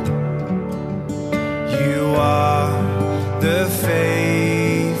 God? You are the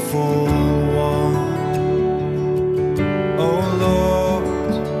faithful one. Oh Lord,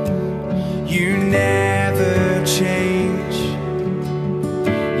 you never change.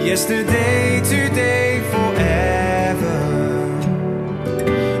 Yesterday, today, forever.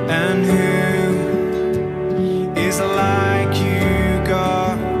 And who is like you,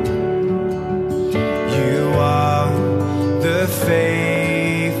 God? You are the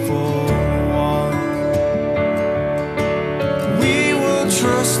faithful one. We will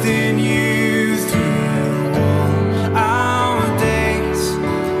trust in you through all our days,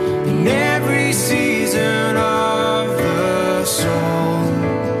 in every season of the soul.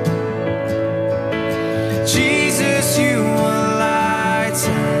 Jesus, you are light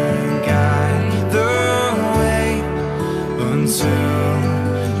and guide the way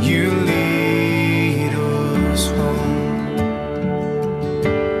until you lead us home.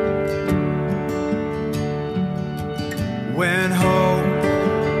 When hope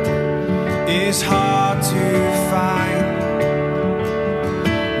is hard to find,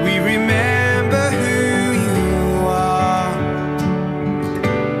 we remember who you are.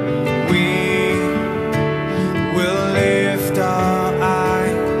 We will lift our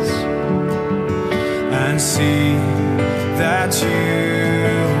eyes and see that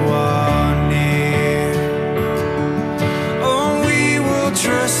you are near. Oh, we will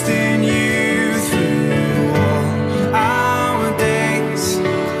trust in you through all our days,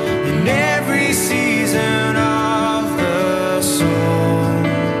 in every season of the soul.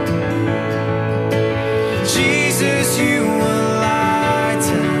 Jesus, you are light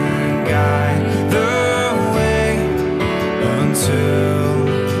and guide the way until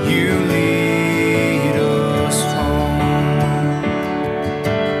you lead us home.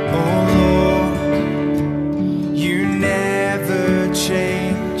 Oh Lord, you never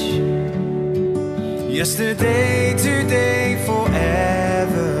change. Yesterday, today,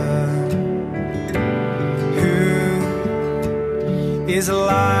 forever. Who is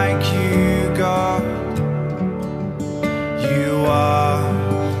like you, God? You are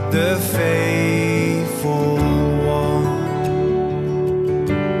the faithful one.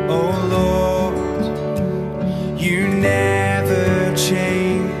 Oh Lord, you never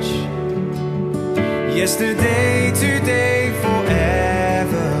change. Yesterday, today,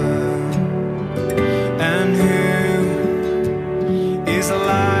 forever. And who is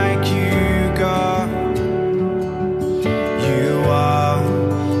like you, God? You are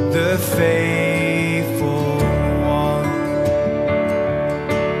the faithful one.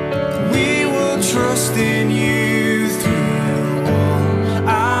 We will trust in you through all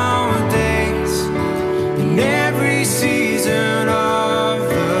our days, in every season of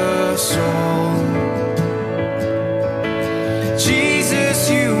the soul. Jesus,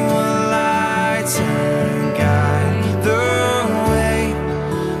 you are light and guide the way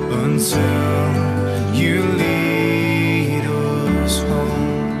until you lead us home.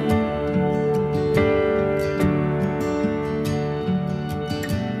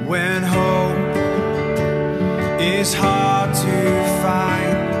 When hope is hard to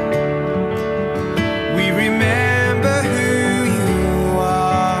find, we remember who you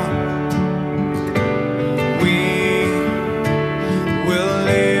are. We will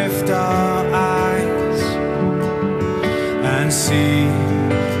lift our eyes and see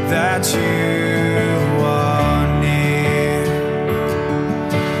that you are near.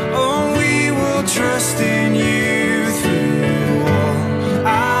 Oh, we will trust in you through all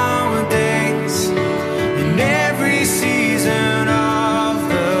our days, in every season of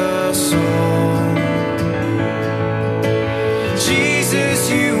the soul. Jesus,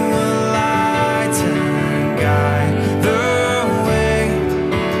 you are light and guide the way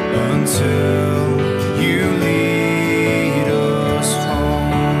until you lead us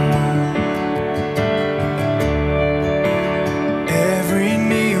home. Every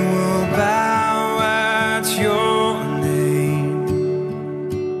knee will bow at your name,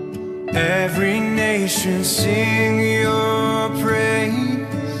 every nation sing your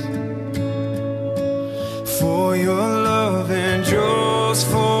praise, for your love endures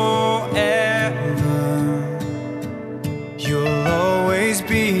forever. You'll always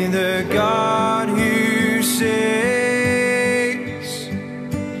be the God who saves.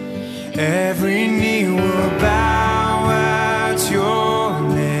 Every knee will bow at your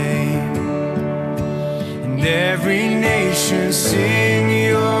name, and every nation sing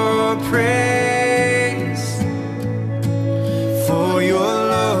your praise, for your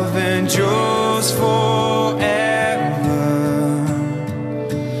love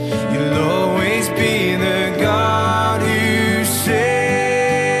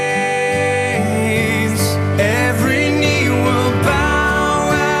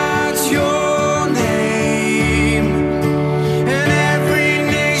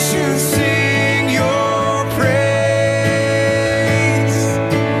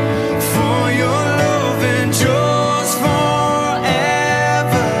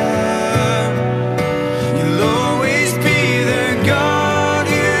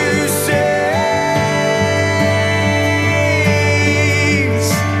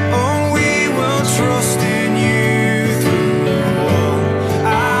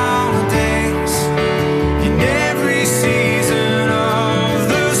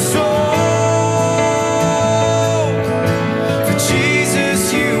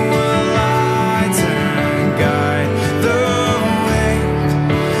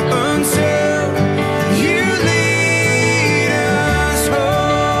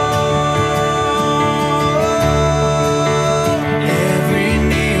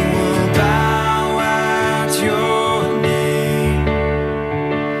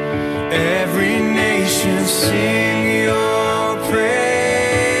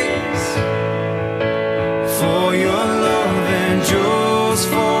endures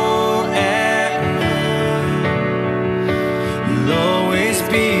forever. You'll always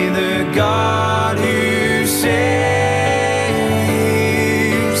be the God who saves.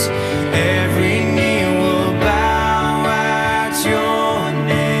 Every knee will bow at your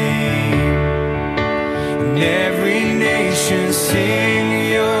name, and every nation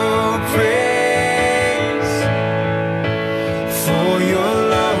sing your praise. For your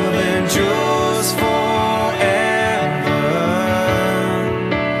love endures forever.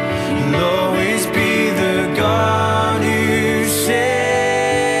 You'll always be the God who saves.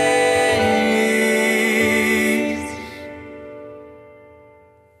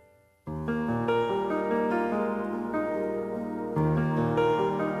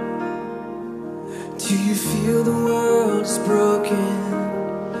 Do you feel the world is broken?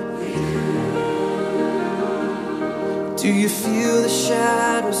 Do you feel the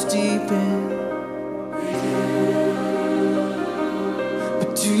shadows deepen?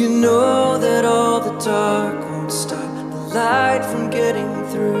 But do you know that all the dark won't stop the light from getting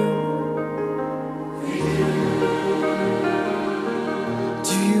through?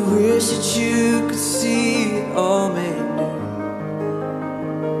 Do you wish that you could see it all made new?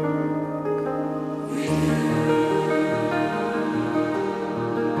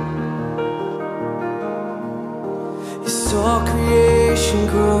 It's all creation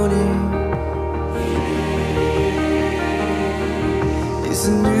groaning. Is a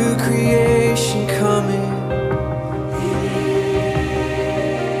new creation coming?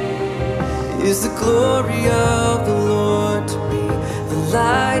 Is the glory of the Lord to be the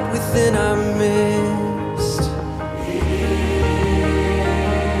light within our midst?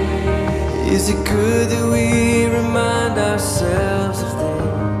 Is it good that we remind ourselves of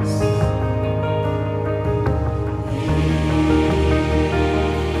this?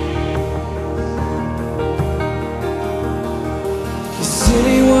 Is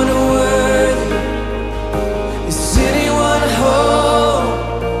anyone worthy? Is anyone whole?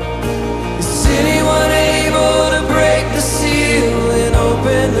 Is anyone able to break the seal and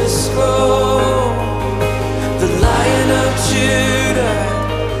open the scroll? The Lion of Judah,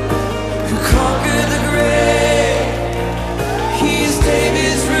 who conquered the grave. He is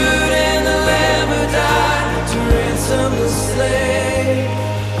David's root and the Lamb who died to ransom the slave.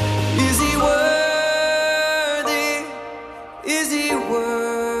 Is he worthy? Is he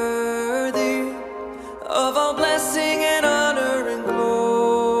worthy of all blessing and honor and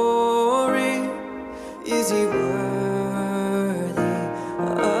glory? Is he worthy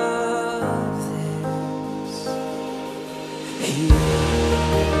of this?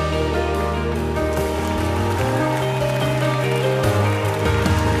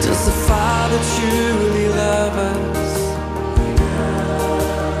 Does the Father truly love us?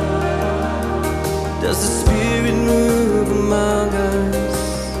 Does the Spirit move among us?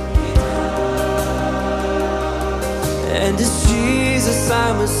 And is Jesus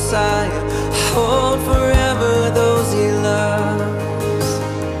our Messiah? Hold forever those he loves.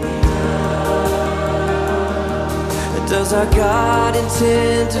 Does our God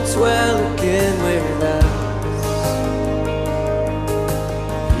intend to dwell again with us?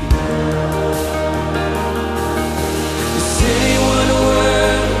 Is anyone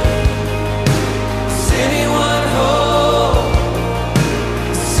worthy? Is anyone whole?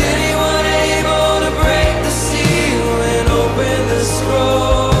 Is anyone able to break the seal and open the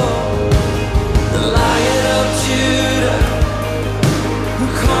scroll? The Lion of Judah, who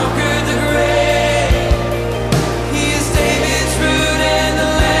conquered the grave. He is David's root and the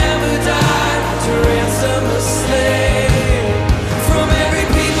Lamb who died to ransom the slave. From every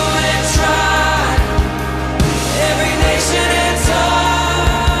people and tribe, every nation and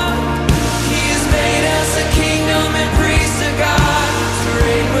tongue, he has made us a kingdom and priests of God to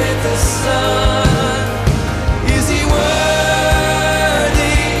reign with the Son. Is he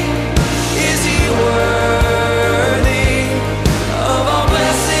worthy? Is he worthy of all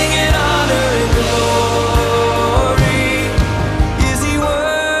blessing and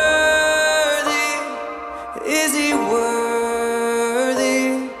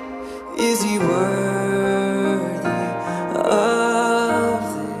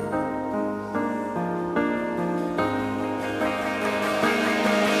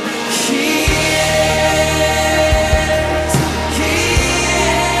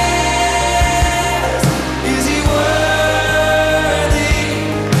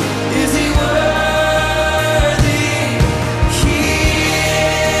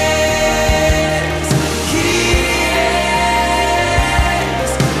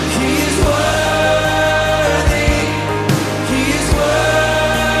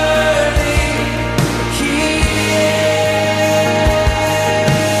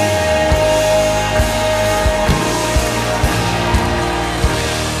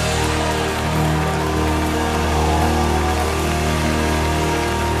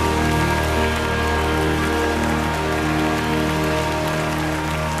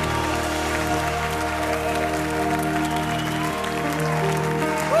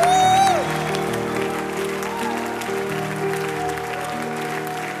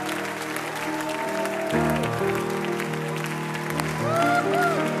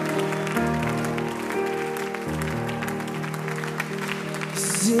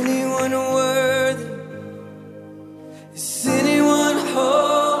anyone worthy? Is anyone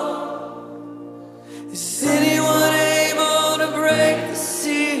whole? Is anyone able to break the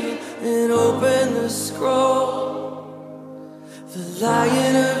seal and open the scroll? The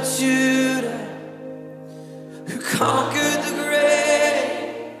Lion of Judah, who conquered the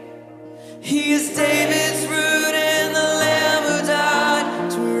grave. He is David's root and the Lamb who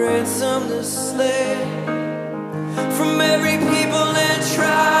died to ransom the slave. From every people and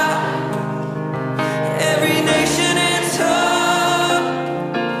tribe, every nation and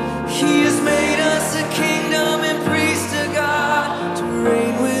tongue, He has made us a kingdom and priests to God, to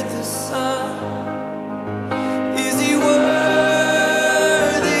reign with the Son. Is He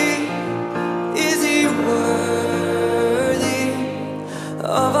worthy? Is He worthy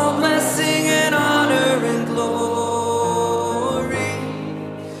of all blessing and honor and glory?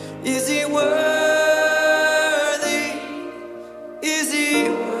 Is He worthy? Is He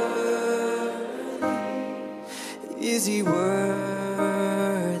worthy? Is He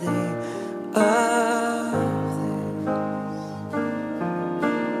worthy of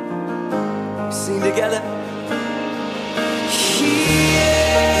this? Sing together. He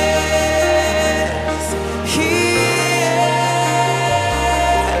is. He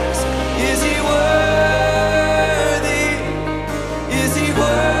is. Is He worthy? Is He worthy?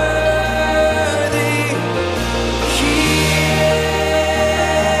 He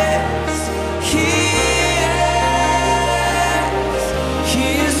is. He is. He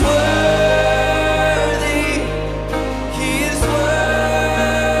is worthy. He is worthy.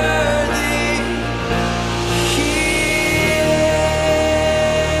 He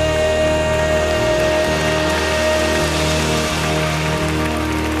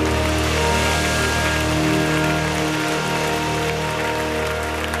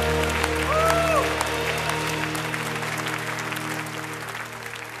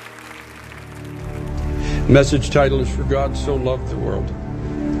Message title is For God So Loved the World.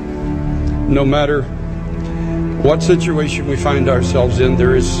 No matter what situation we find ourselves in,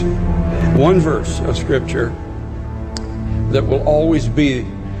 there is one verse of Scripture that will always be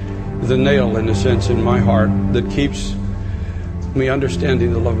the nail, in a sense, in my heart that keeps me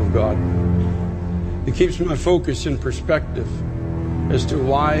understanding the love of God. It keeps my focus in perspective as to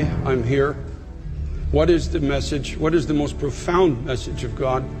why I'm here. What is the message? What is the most profound message of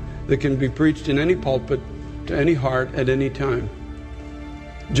God that can be preached in any pulpit, to any heart, at any time?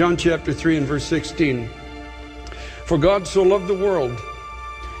 John chapter 3 and verse 16. For God so loved the world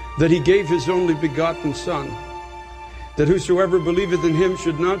that He gave His only begotten Son, that whosoever believeth in Him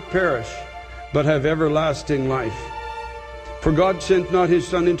should not perish, but have everlasting life. For God sent not His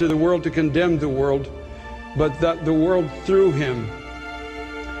Son into the world to condemn the world, but that the world through Him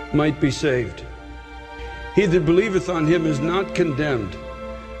might be saved. He that believeth on Him is not condemned,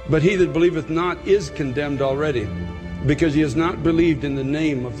 but he that believeth not is condemned already, because he has not believed in the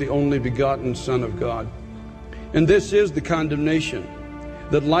name of the only begotten Son of God. And this is the condemnation,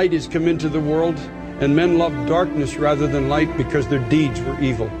 that light is come into the world, and men loved darkness rather than light, because their deeds were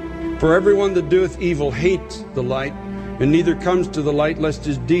evil. For everyone that doeth evil hates the light, and neither comes to the light, lest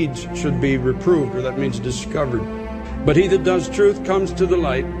his deeds should be reproved, or that means discovered. But he that does truth comes to the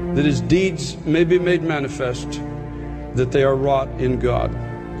light, that his deeds may be made manifest, that they are wrought in God.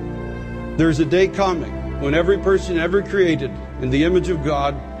 There is a day coming when every person ever created in the image of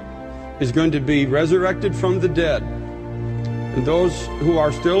God is going to be resurrected from the dead. And those who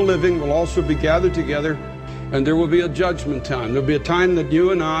are still living will also be gathered together, and there will be a judgment time. There will be a time that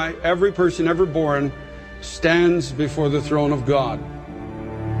you and I, every person ever born, stands before the throne of God.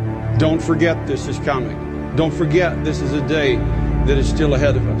 Don't forget this is coming. Don't forget this is a day that is still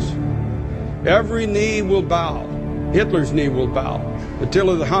ahead of us. Every knee will bow. Hitler's knee will bow.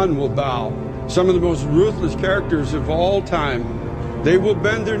 Attila the Hun will bow. Some of the most ruthless characters of all time, they will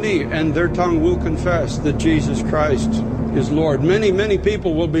bend their knee and their tongue will confess that Jesus Christ is Lord. Many, many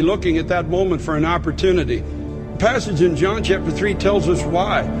people will be looking at that moment for an opportunity. The passage in John chapter 3 tells us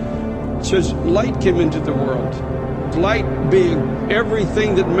why. It says, light came into the world. Light being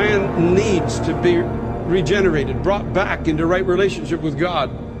everything that man needs to be regenerated, brought back into right relationship with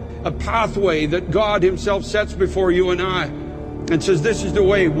God. A pathway that God Himself sets before you and I and says, this is the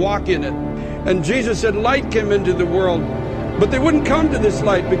way, walk in it. And Jesus said, light came into the world, but they wouldn't come to this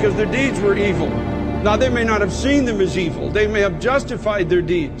light because their deeds were evil. Now, they may not have seen them as evil. They may have justified their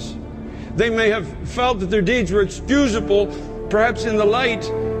deeds. They may have felt that their deeds were excusable, perhaps in the light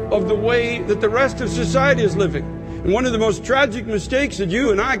of the way that the rest of society is living. And one of the most tragic mistakes that you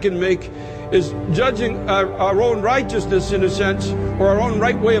and I can make is judging our own righteousness, in a sense, or our own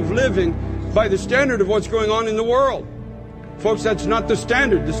right way of living by the standard of what's going on in the world. Folks, that's not the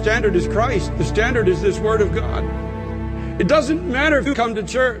standard. The standard is Christ. The standard is this Word of God. It doesn't matter if you come to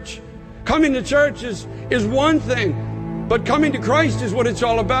church. Coming to church is one thing, but coming to Christ is what it's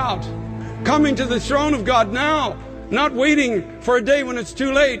all about. Coming to the throne of God now, not waiting for a day when it's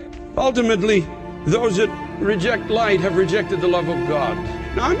too late. Ultimately, those that reject light have rejected the love of God.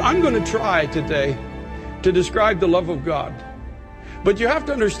 Now, I'm going to try today to describe the love of God. But you have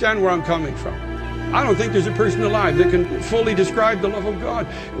to understand where I'm coming from. I don't think there's a person alive that can fully describe the love of God.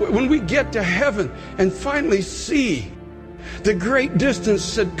 When we get to heaven and finally see the great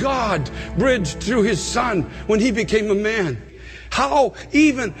distance that God bridged through His Son when He became a man, how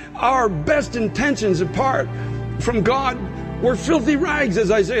even our best intentions apart from God were filthy rags,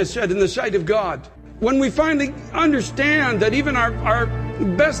 as Isaiah said, in the sight of God. When we finally understand that even our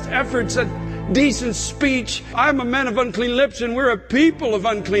best efforts at decent speech, I'm a man of unclean lips and we're a people of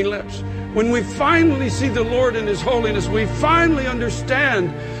unclean lips. When we finally see the Lord in His holiness, we finally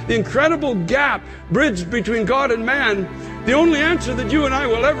understand the incredible gap bridged between God and man. The only answer that you and I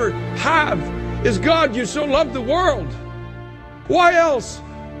will ever have is, God, you so loved the world. Why else,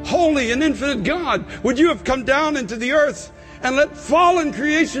 holy and infinite God, would you have come down into the earth and let fallen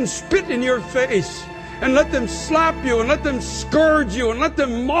creation spit in your face and let them slap you and let them scourge you and let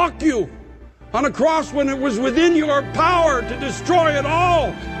them mock you on a cross when it was within your power to destroy it all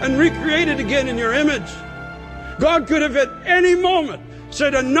and recreate it again in your image? God could have at any moment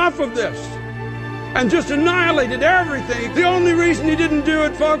said enough of this and just annihilated everything. The only reason He didn't do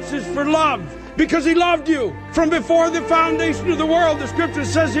it, folks, is for love. Because He loved you. From before the foundation of the world, the Scripture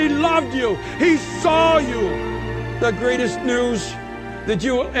says He loved you. He saw you. The greatest news that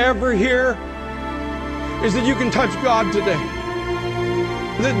you will ever hear is that you can touch God today.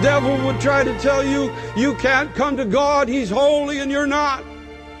 The devil would try to tell you, you can't come to God, He's holy and you're not.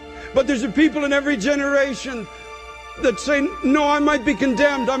 But there's a people in every generation that say, no, I might be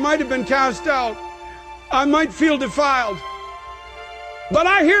condemned, I might have been cast out, I might feel defiled. But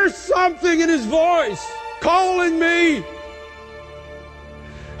I hear something in His voice calling me.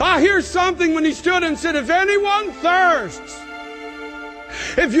 I hear something when He stood and said, if anyone thirsts,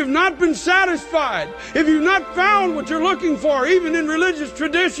 if you've not been satisfied, if you've not found what you're looking for, even in religious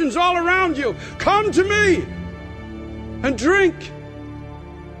traditions all around you, come to me and drink.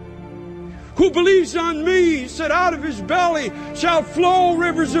 Who believes on me, He said, out of his belly shall flow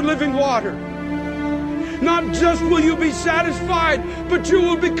rivers of living water. Not just will you be satisfied, but you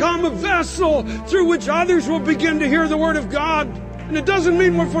will become a vessel through which others will begin to hear the Word of God. And it doesn't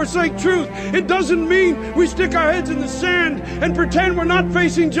mean we forsake truth. It doesn't mean we stick our heads in the sand and pretend we're not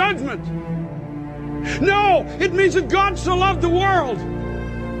facing judgment. No, it means that God so loved the world.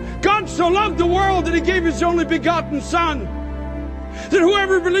 God so loved the world that He gave His only begotten Son, that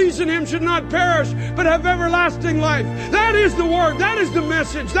whoever believes in Him should not perish, but have everlasting life. That is the Word. That is the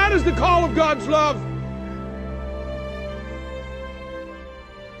message. That is the call of God's love.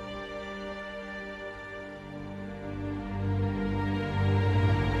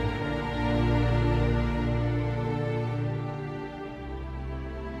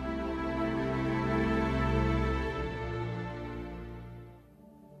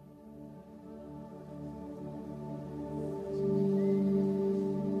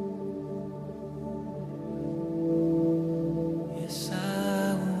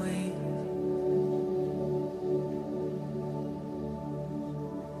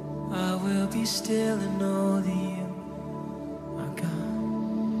 Be still and know that you are God.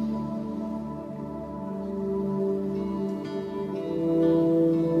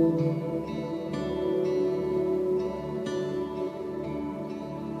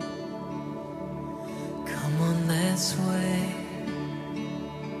 Come on, let's wait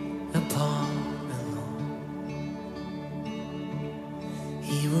upon the Lord.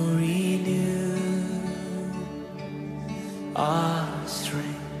 He will renew our strength.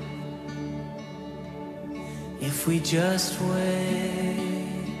 If we just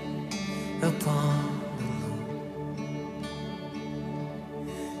wait upon the Lord,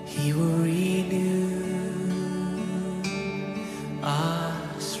 He will renew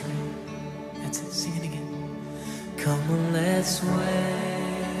our strength. That's it, sing it again. Come on, let's wait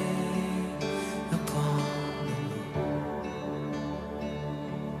upon the Lord.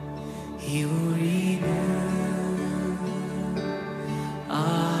 He will renew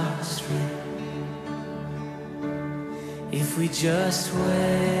our strength. If we just wait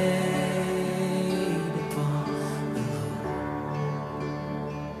upon the Lord,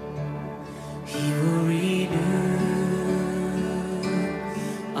 He will renew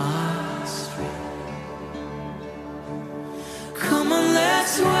our strength. Come on,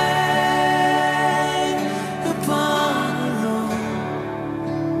 let's wait upon the Lord.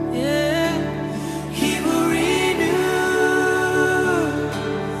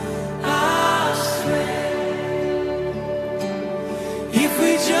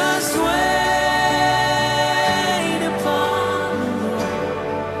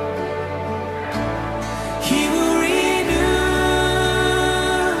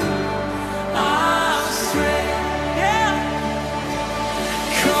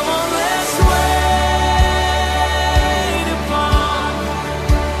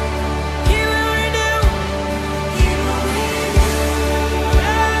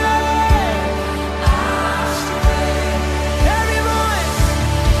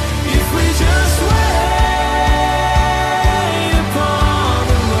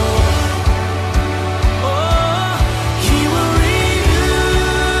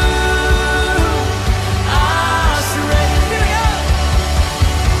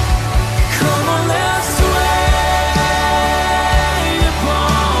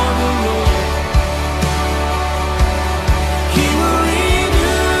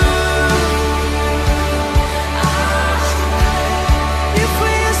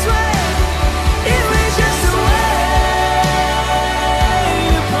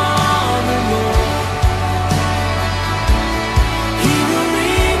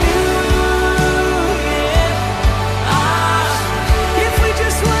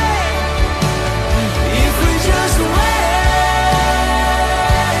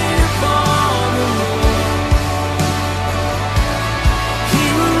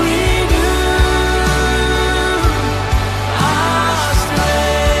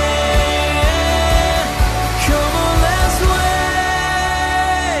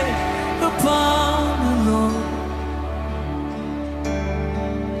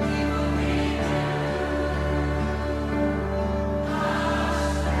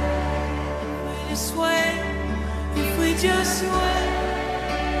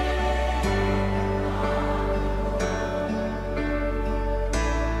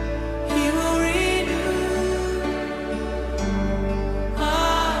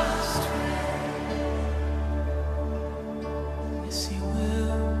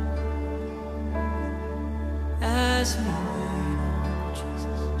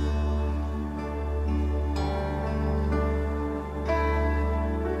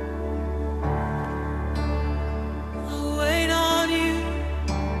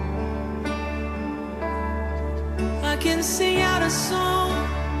 to sing out a song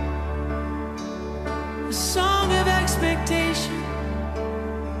of expectation,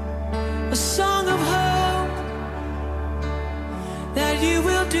 a song of hope, that you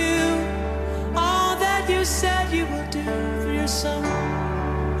will do all that you said you will do for your son.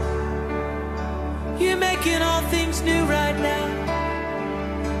 You're making all things new right now.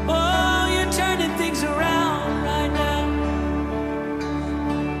 Oh, you're turning things around right now.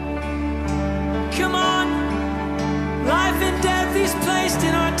 Come on, life and death He's placed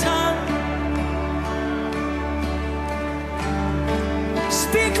in our tongue.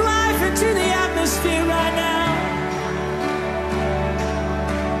 Speak life into the atmosphere right now.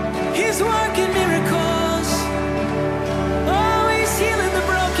 He's working miracles. Oh, He's healing the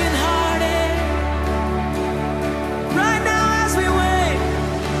brokenhearted. Right now as we wait,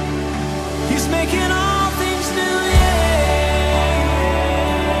 He's making all things new, yeah.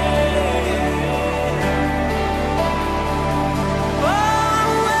 Oh,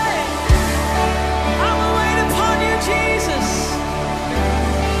 I will wait upon you, Jesus.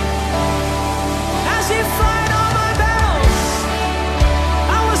 As you fight all my battles,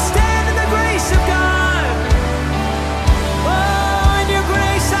 I will stand in the grace of God. Oh, in your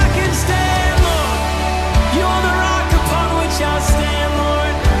grace I can stand, Lord. You're the rock upon which I'll stand,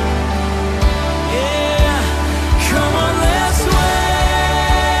 Lord. Yeah, come on, let's wait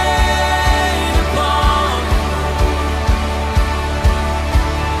upon.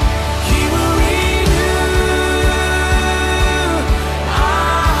 He will renew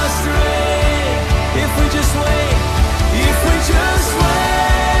our strength. If we just wait, if we just wait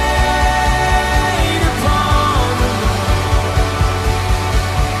upon the Lord,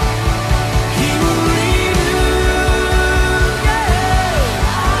 He will renew, yeah.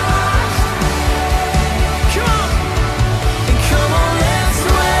 Come on, let's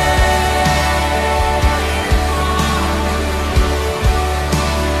wait.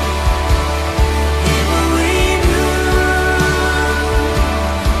 He will renew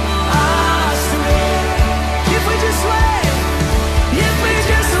our strength. If we just wait, if we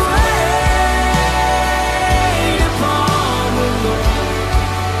just wait upon the Lord,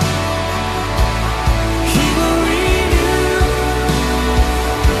 He will renew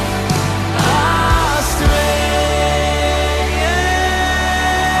our strength.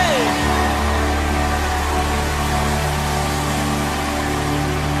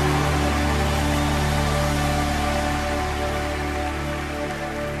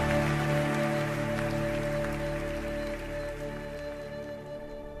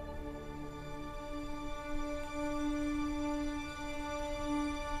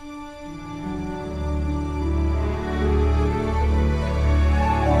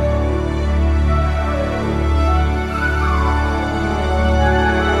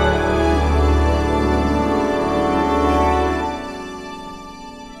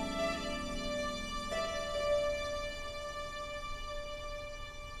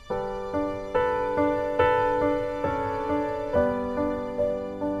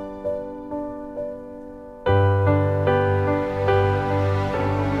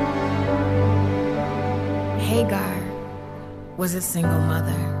 Hagar was a single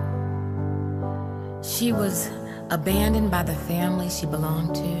mother. She was abandoned by the family she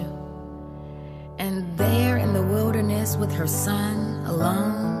belonged to. And there in the wilderness with her son,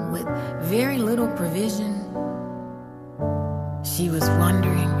 alone, with very little provision, she was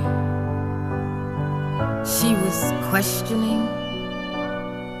wondering. She was questioning.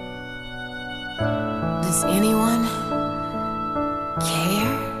 Does anyone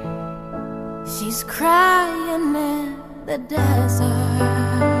care? She's crying in the desert.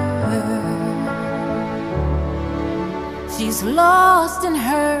 She's lost in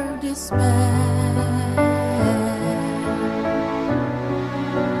her despair.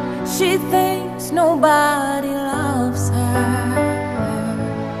 She thinks nobody loves her.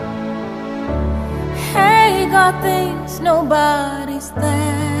 Hagar thinks nobody's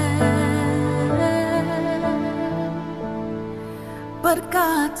there. But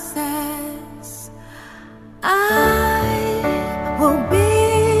God says, I will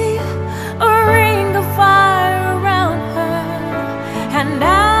be a ring of fire around her, and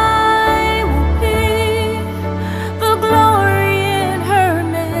I will be the glory in her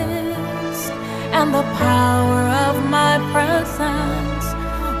midst, and the power of my presence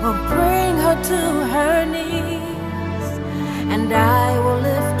will bring her to her knees, and I will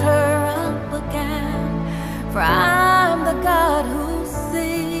lift her up again, for I'm the God who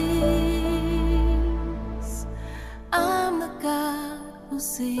sees. I'm the God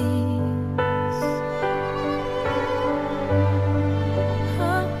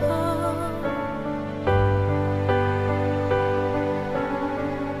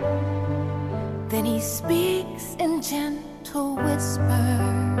Then he speaks in gentle whispers,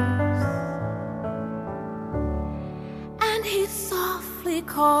 and he softly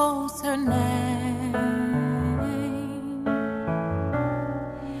calls her name.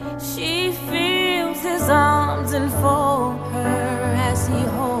 She feels his arms enfold her as he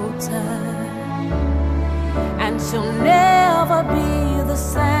holds her, and she'll never be the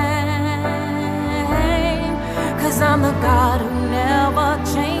same. 'Cause I'm the God who never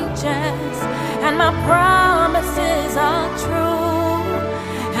changes, and my promises are true.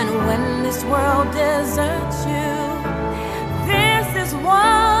 And when this world deserts you, this is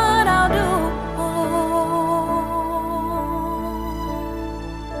what I'll do.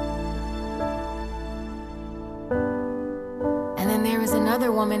 And then there was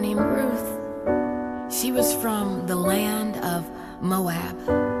another woman named Ruth. She was from the land of Moab,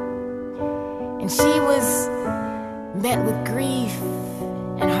 and she was met with grief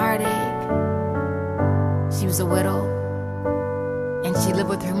and heartache. She was a widow, and she lived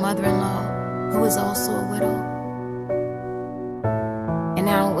with her mother-in-law, who was also a widow. And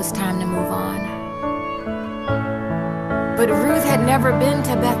now it was time to move on. But Ruth had never been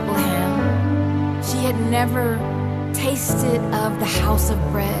to Bethlehem. She had never tasted of the house of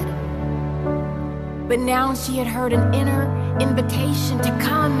bread. But now she had heard an inner invitation to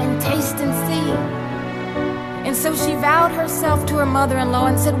come and taste and see. And so she vowed herself to her mother-in-law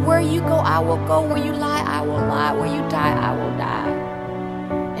and said, "Where you go, I will go. Where you lie, I will lie. Where you die, I will die."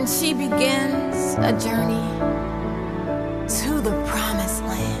 And she begins a journey to the promised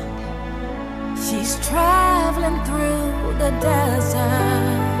land. She's traveling through the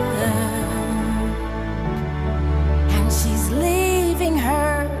desert, and she's leaving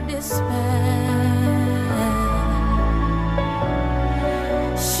her despair.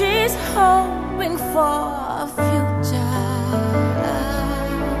 She's hoping for a future,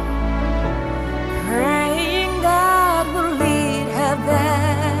 praying God will lead her there.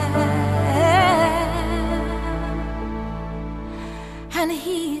 And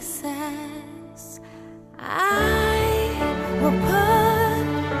he says, "I will put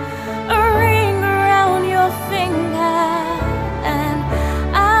a ring around your finger, and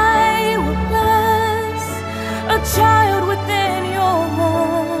I will bless a child within your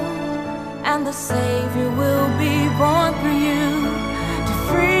womb, and the Savior will be born for you to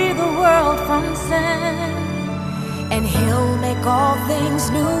free the world from sin. And he'll make all things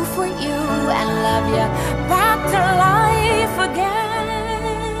new for you and love you back to life again,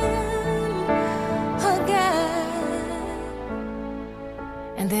 again."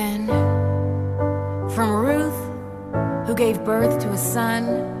 And then from Ruth, who gave birth to a son,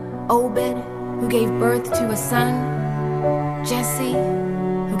 Obed, who gave birth to a son, Jesse,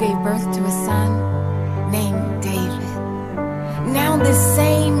 who gave birth to a son named David. Now this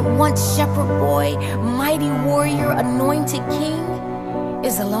same once shepherd boy, mighty warrior, anointed king,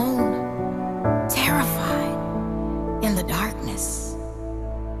 is alone, terrified in the darkness.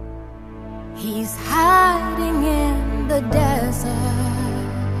 He's hiding in the desert.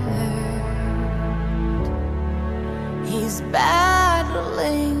 He's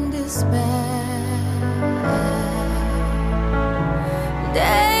battling despair.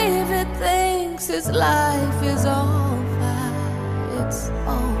 David thinks his life is over, it's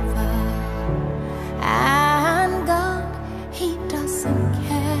over. And God, he doesn't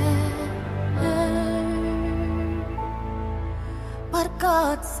care. But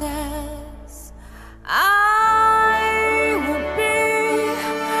God says, "I will be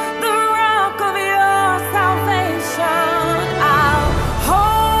the rock of your salvation. I'll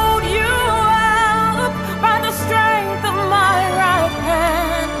hold you up by the strength of my right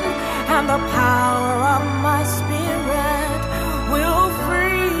hand, and the power of my spirit will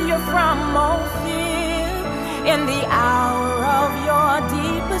free you from all fear. In the hour of your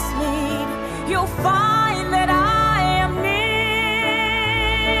deepest need, you'll find that I am near.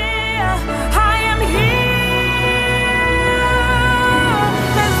 I am here,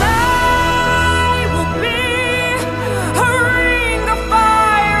 'cause I will be a ring of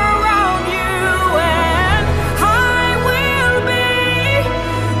fire around you, and I will be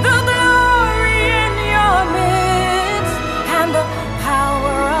the glory in your midst, and the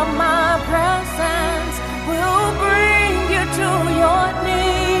power of my presence will bring you to your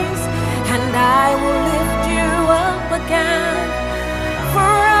knees, and I will lift you up again,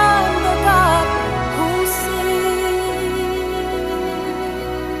 for I'm the God who sees."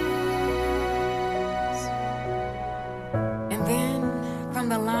 And then from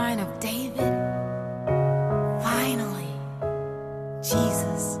the line of David, finally,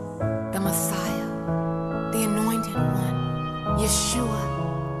 Jesus, the Messiah, the anointed one, Yeshua,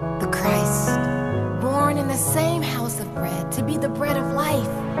 the Christ,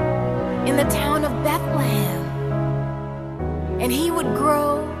 the town of Bethlehem. And he would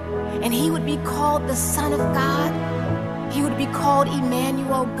grow, and he would be called the Son of God. He would be called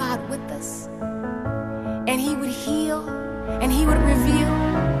Emmanuel, God with us. And he would heal, and he would reveal.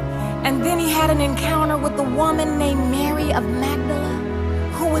 And then he had an encounter with a woman named Mary of Magdala,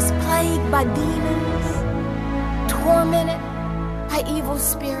 who was plagued by demons, tormented by evil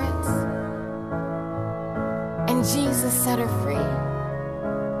spirits. And Jesus set her free.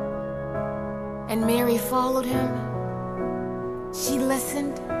 And Mary followed him. She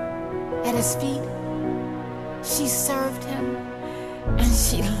listened at his feet. She served him, and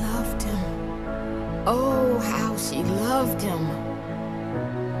she loved him. Oh, how she loved him.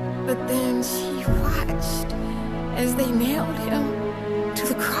 But then she watched as they nailed him to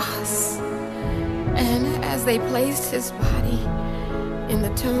the cross, and as they placed his body in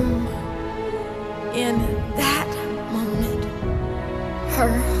the tomb. In that moment,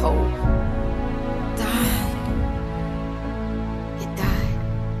 her hope died. It died.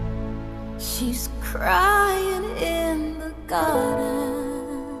 She's crying in the garden.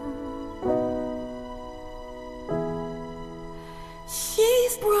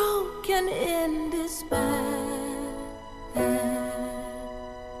 She's broken in despair.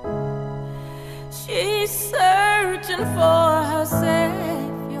 She's searching for her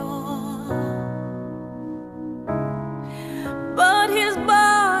Savior, but his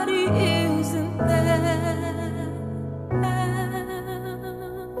body isn't there.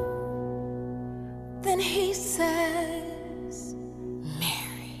 Then he says,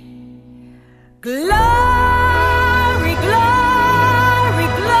 Mary, glory, glory,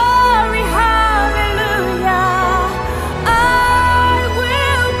 glory, hallelujah. I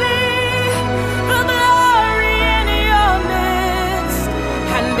will be the glory in your midst,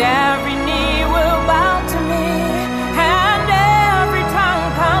 and every knee will bow to me, and every tongue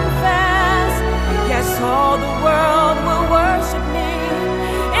confess. Yes, all the world will worship me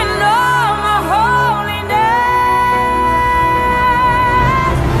in all my holiness.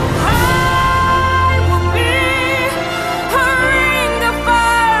 I will be a ring of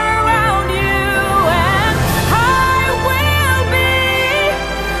fire around you, and I will be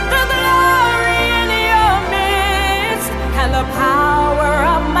the glory in your midst, and the power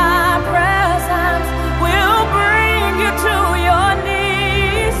of my presence will bring you to your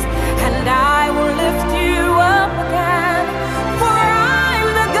knees, and I will lift you up again, for I'm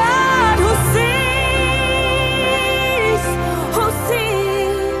the God who sees, who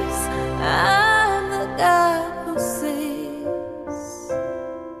sees. I'm the God who sees.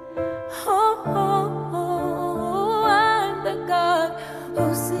 Oh, oh, oh, I'm the God who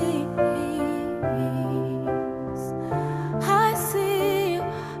sees. I see you.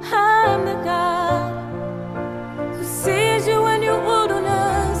 I'm the God who sees you in your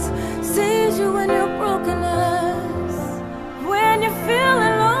wilderness, sees you in your brokenness, when you're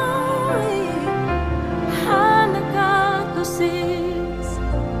feeling lonely. I'm the God who sees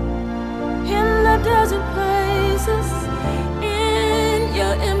in the desert places, in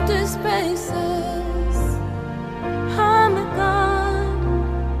your empty spaces. I'm the God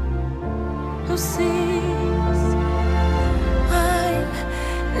who sees. I'm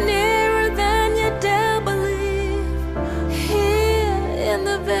nearer than you dare believe, here in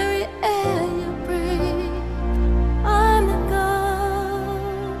the very air you breathe. I'm the God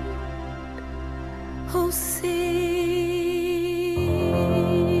who sees.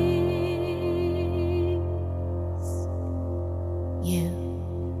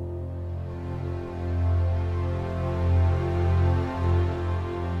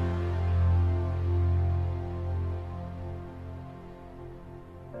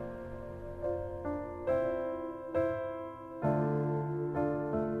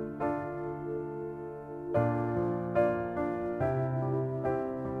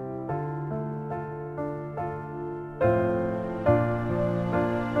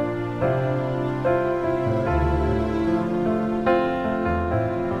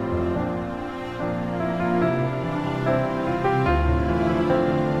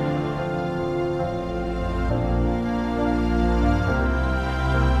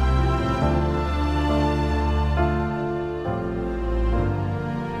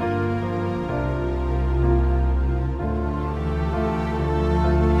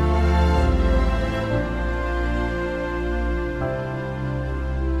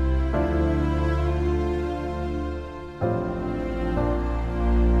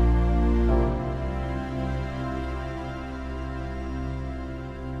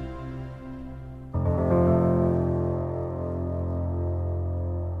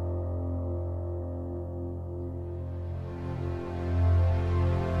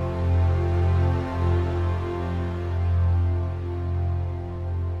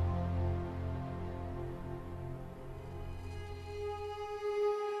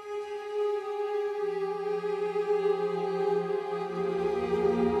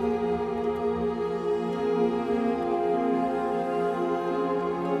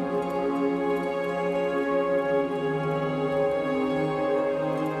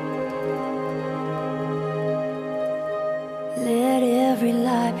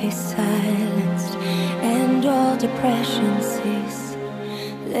 be silenced and all depression cease.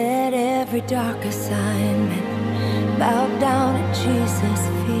 Let every dark assignment bow down at Jesus'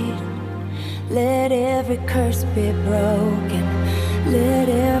 feet. Let every curse be broken, let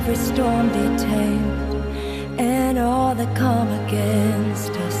every storm be tamed, and all that come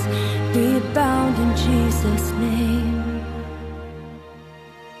against us be bound in Jesus' name.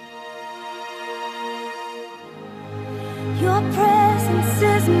 Your presence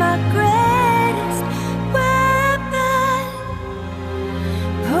is my greatest weapon,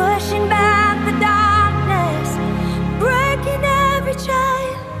 pushing back the darkness, breaking every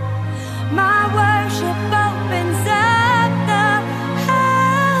chain. My worship opens up the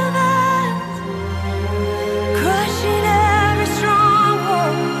heavens, crushing every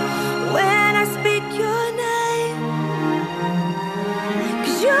stronghold when I speak your name.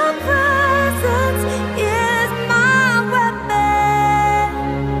 'Cause your presence is my weapon.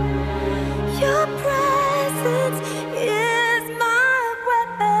 Your presence is my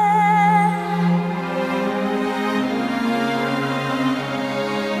weapon.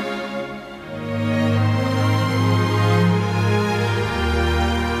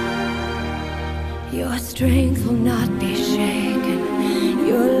 Your strength will not be shaken.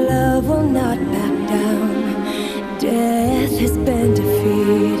 Your love will not back down. Death has been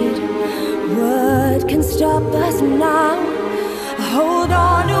defeated. What can stop us now? Hold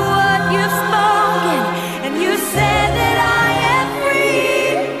on to what you've spoken, and you said that I am free.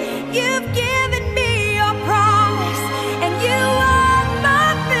 You've given me your promise, and you are my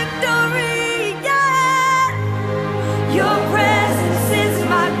victory. Yeah. Your presence is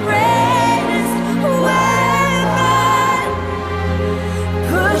my greatest weapon,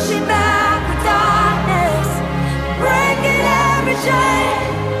 pushing back the darkness, breaking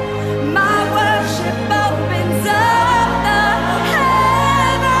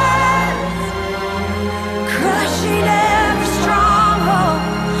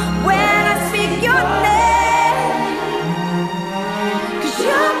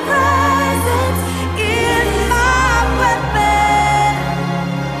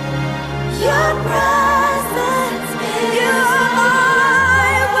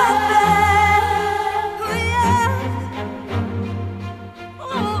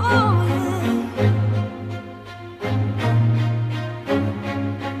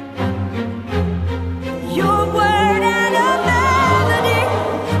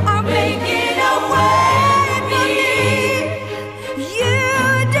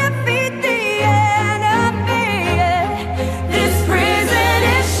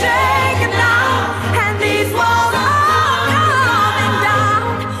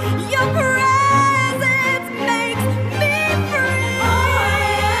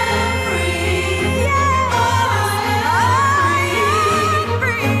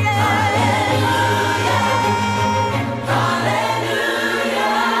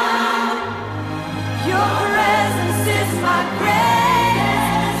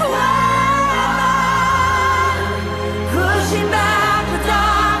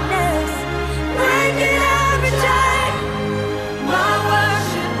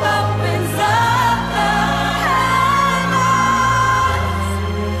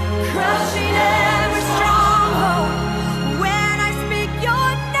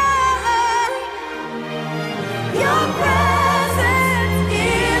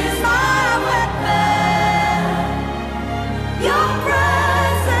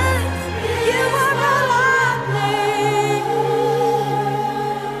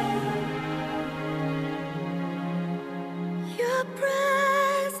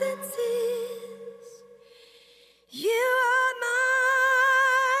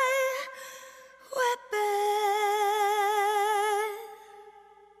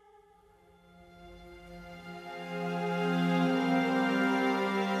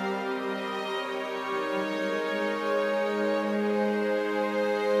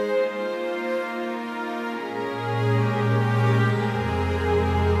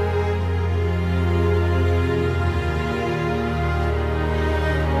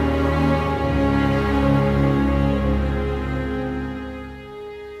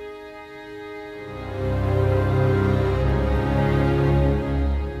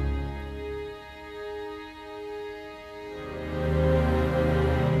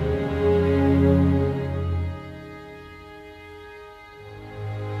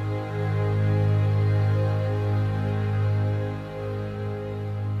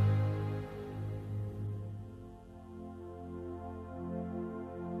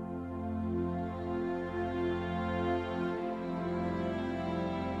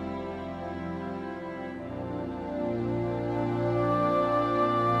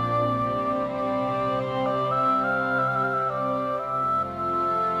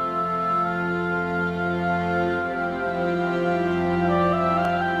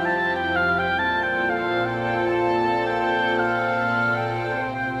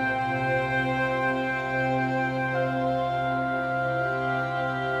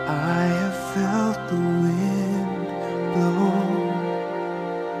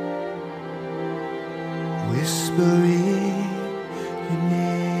whispering your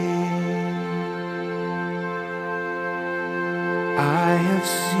name. I have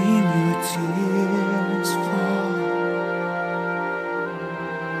seen your tears fall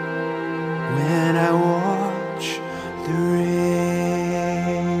when I watch the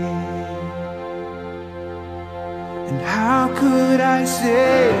rain. And how could I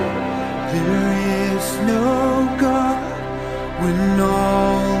say there is no God when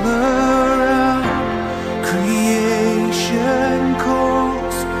all around creation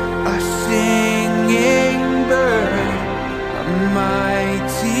calls a singing bird, a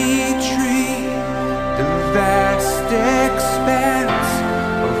mighty tree, the vast expanse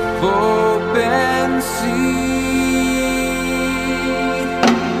of open sea.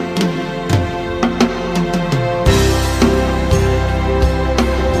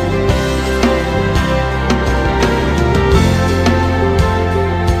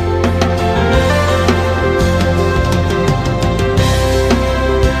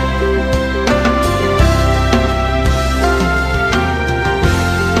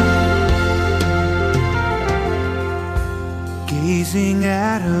 Gazing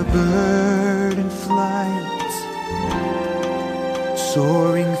at a bird in flight,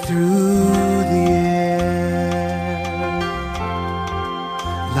 soaring through the air,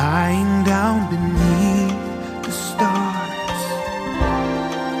 lying down beneath the stars.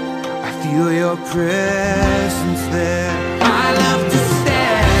 I feel your presence there. I love to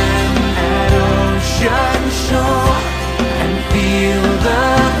stand at ocean shore and feel the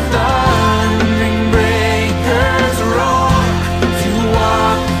thundering breakers roar, to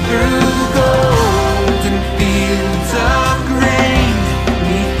walk through golden fields of grain,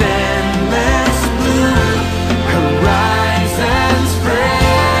 neath endless blue horizons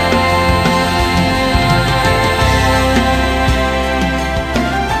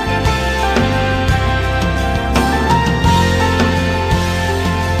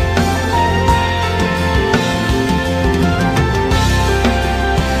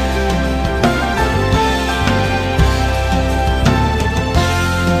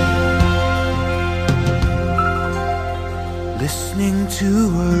listening to a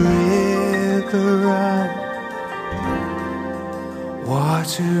river run,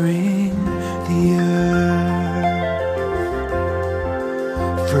 watering the earth,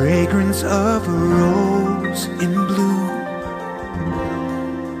 fragrance of a rose in bloom,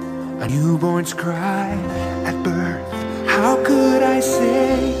 a newborn's cry at birth. How could I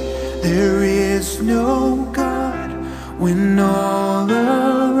say there is no God when all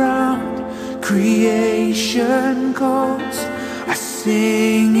around creation calls a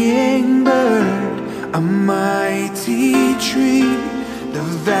singing bird, a mighty tree, the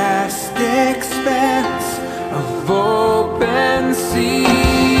vast expanse of open sea.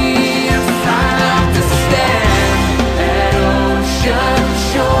 Yes, I love to stand at ocean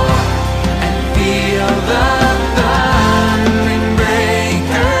shore and feel the thundering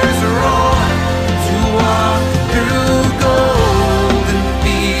breakers roar, to walk through golden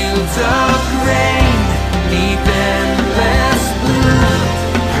fields of grain, neath endless blue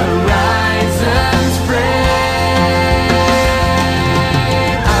horizons frame.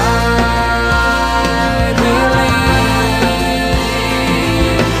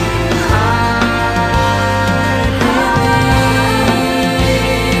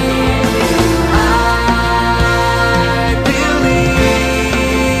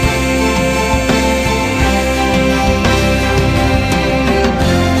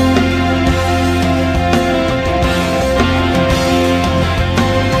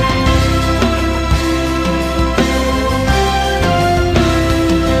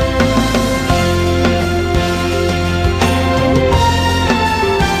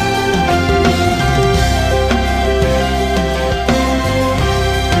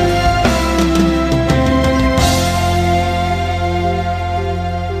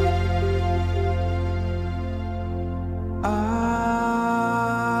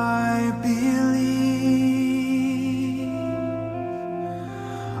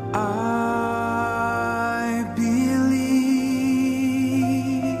 I believe,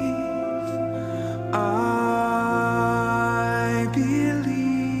 I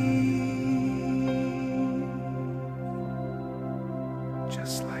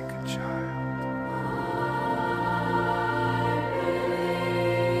just like a child.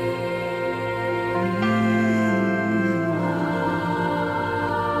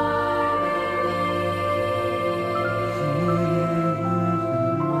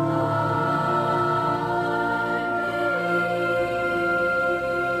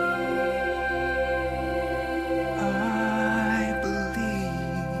 I believe.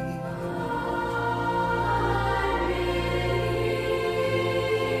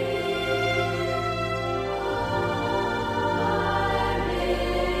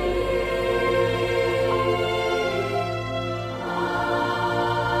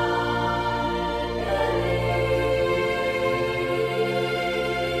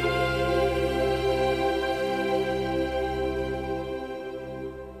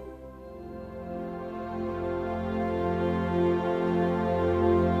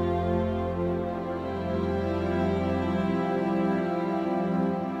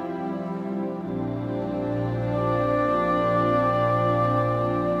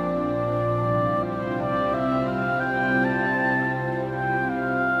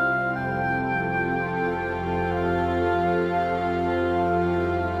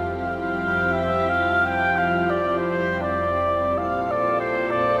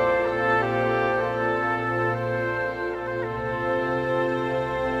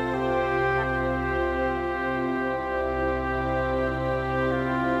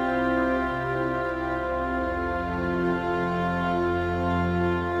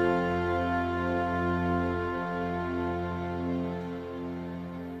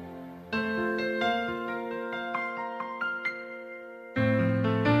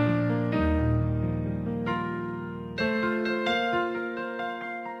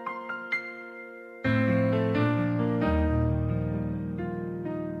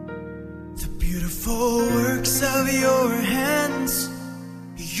 For works of your hands,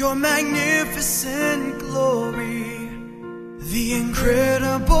 your magnificent glory, the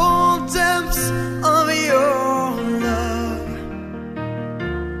incredible depths of your love.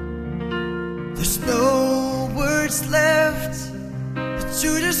 There's no words left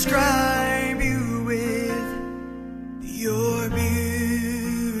to describe you with. You're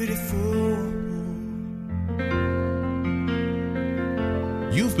beautiful.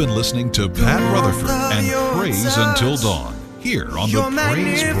 You've been listening to Pat Rutherford and Praise Until Dawn here on the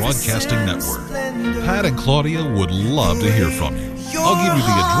Praise Broadcasting Network. Pat and Claudia would love to hear from you. I'll give you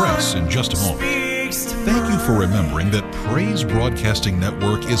the address in just a moment. Thank you for remembering that Praise Broadcasting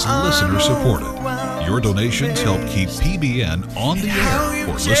Network is listener supported. Your donations help keep PBN on the air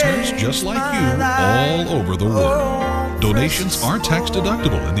for listeners just like you all over the world. Donations are tax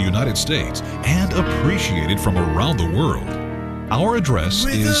deductible in the United States and appreciated from around the world. Our address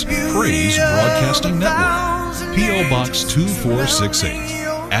is Praise Broadcasting Network, P.O. Box 2468,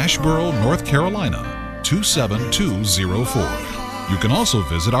 Asheboro, North Carolina 27204. You can also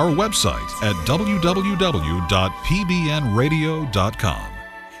visit our website at www.pbnradio.com.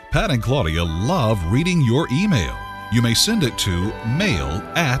 Pat and Claudia love reading your email. You may send it to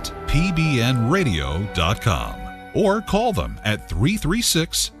mail@pbnradio.com or call them at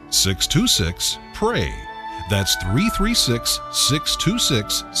 336-626-PRAY. That's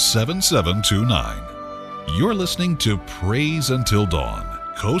 336-626-7729. You're listening to Praise Until Dawn,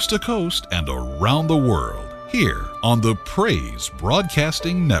 coast to coast and around the world, here on the Praise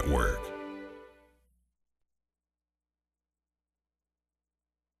Broadcasting Network.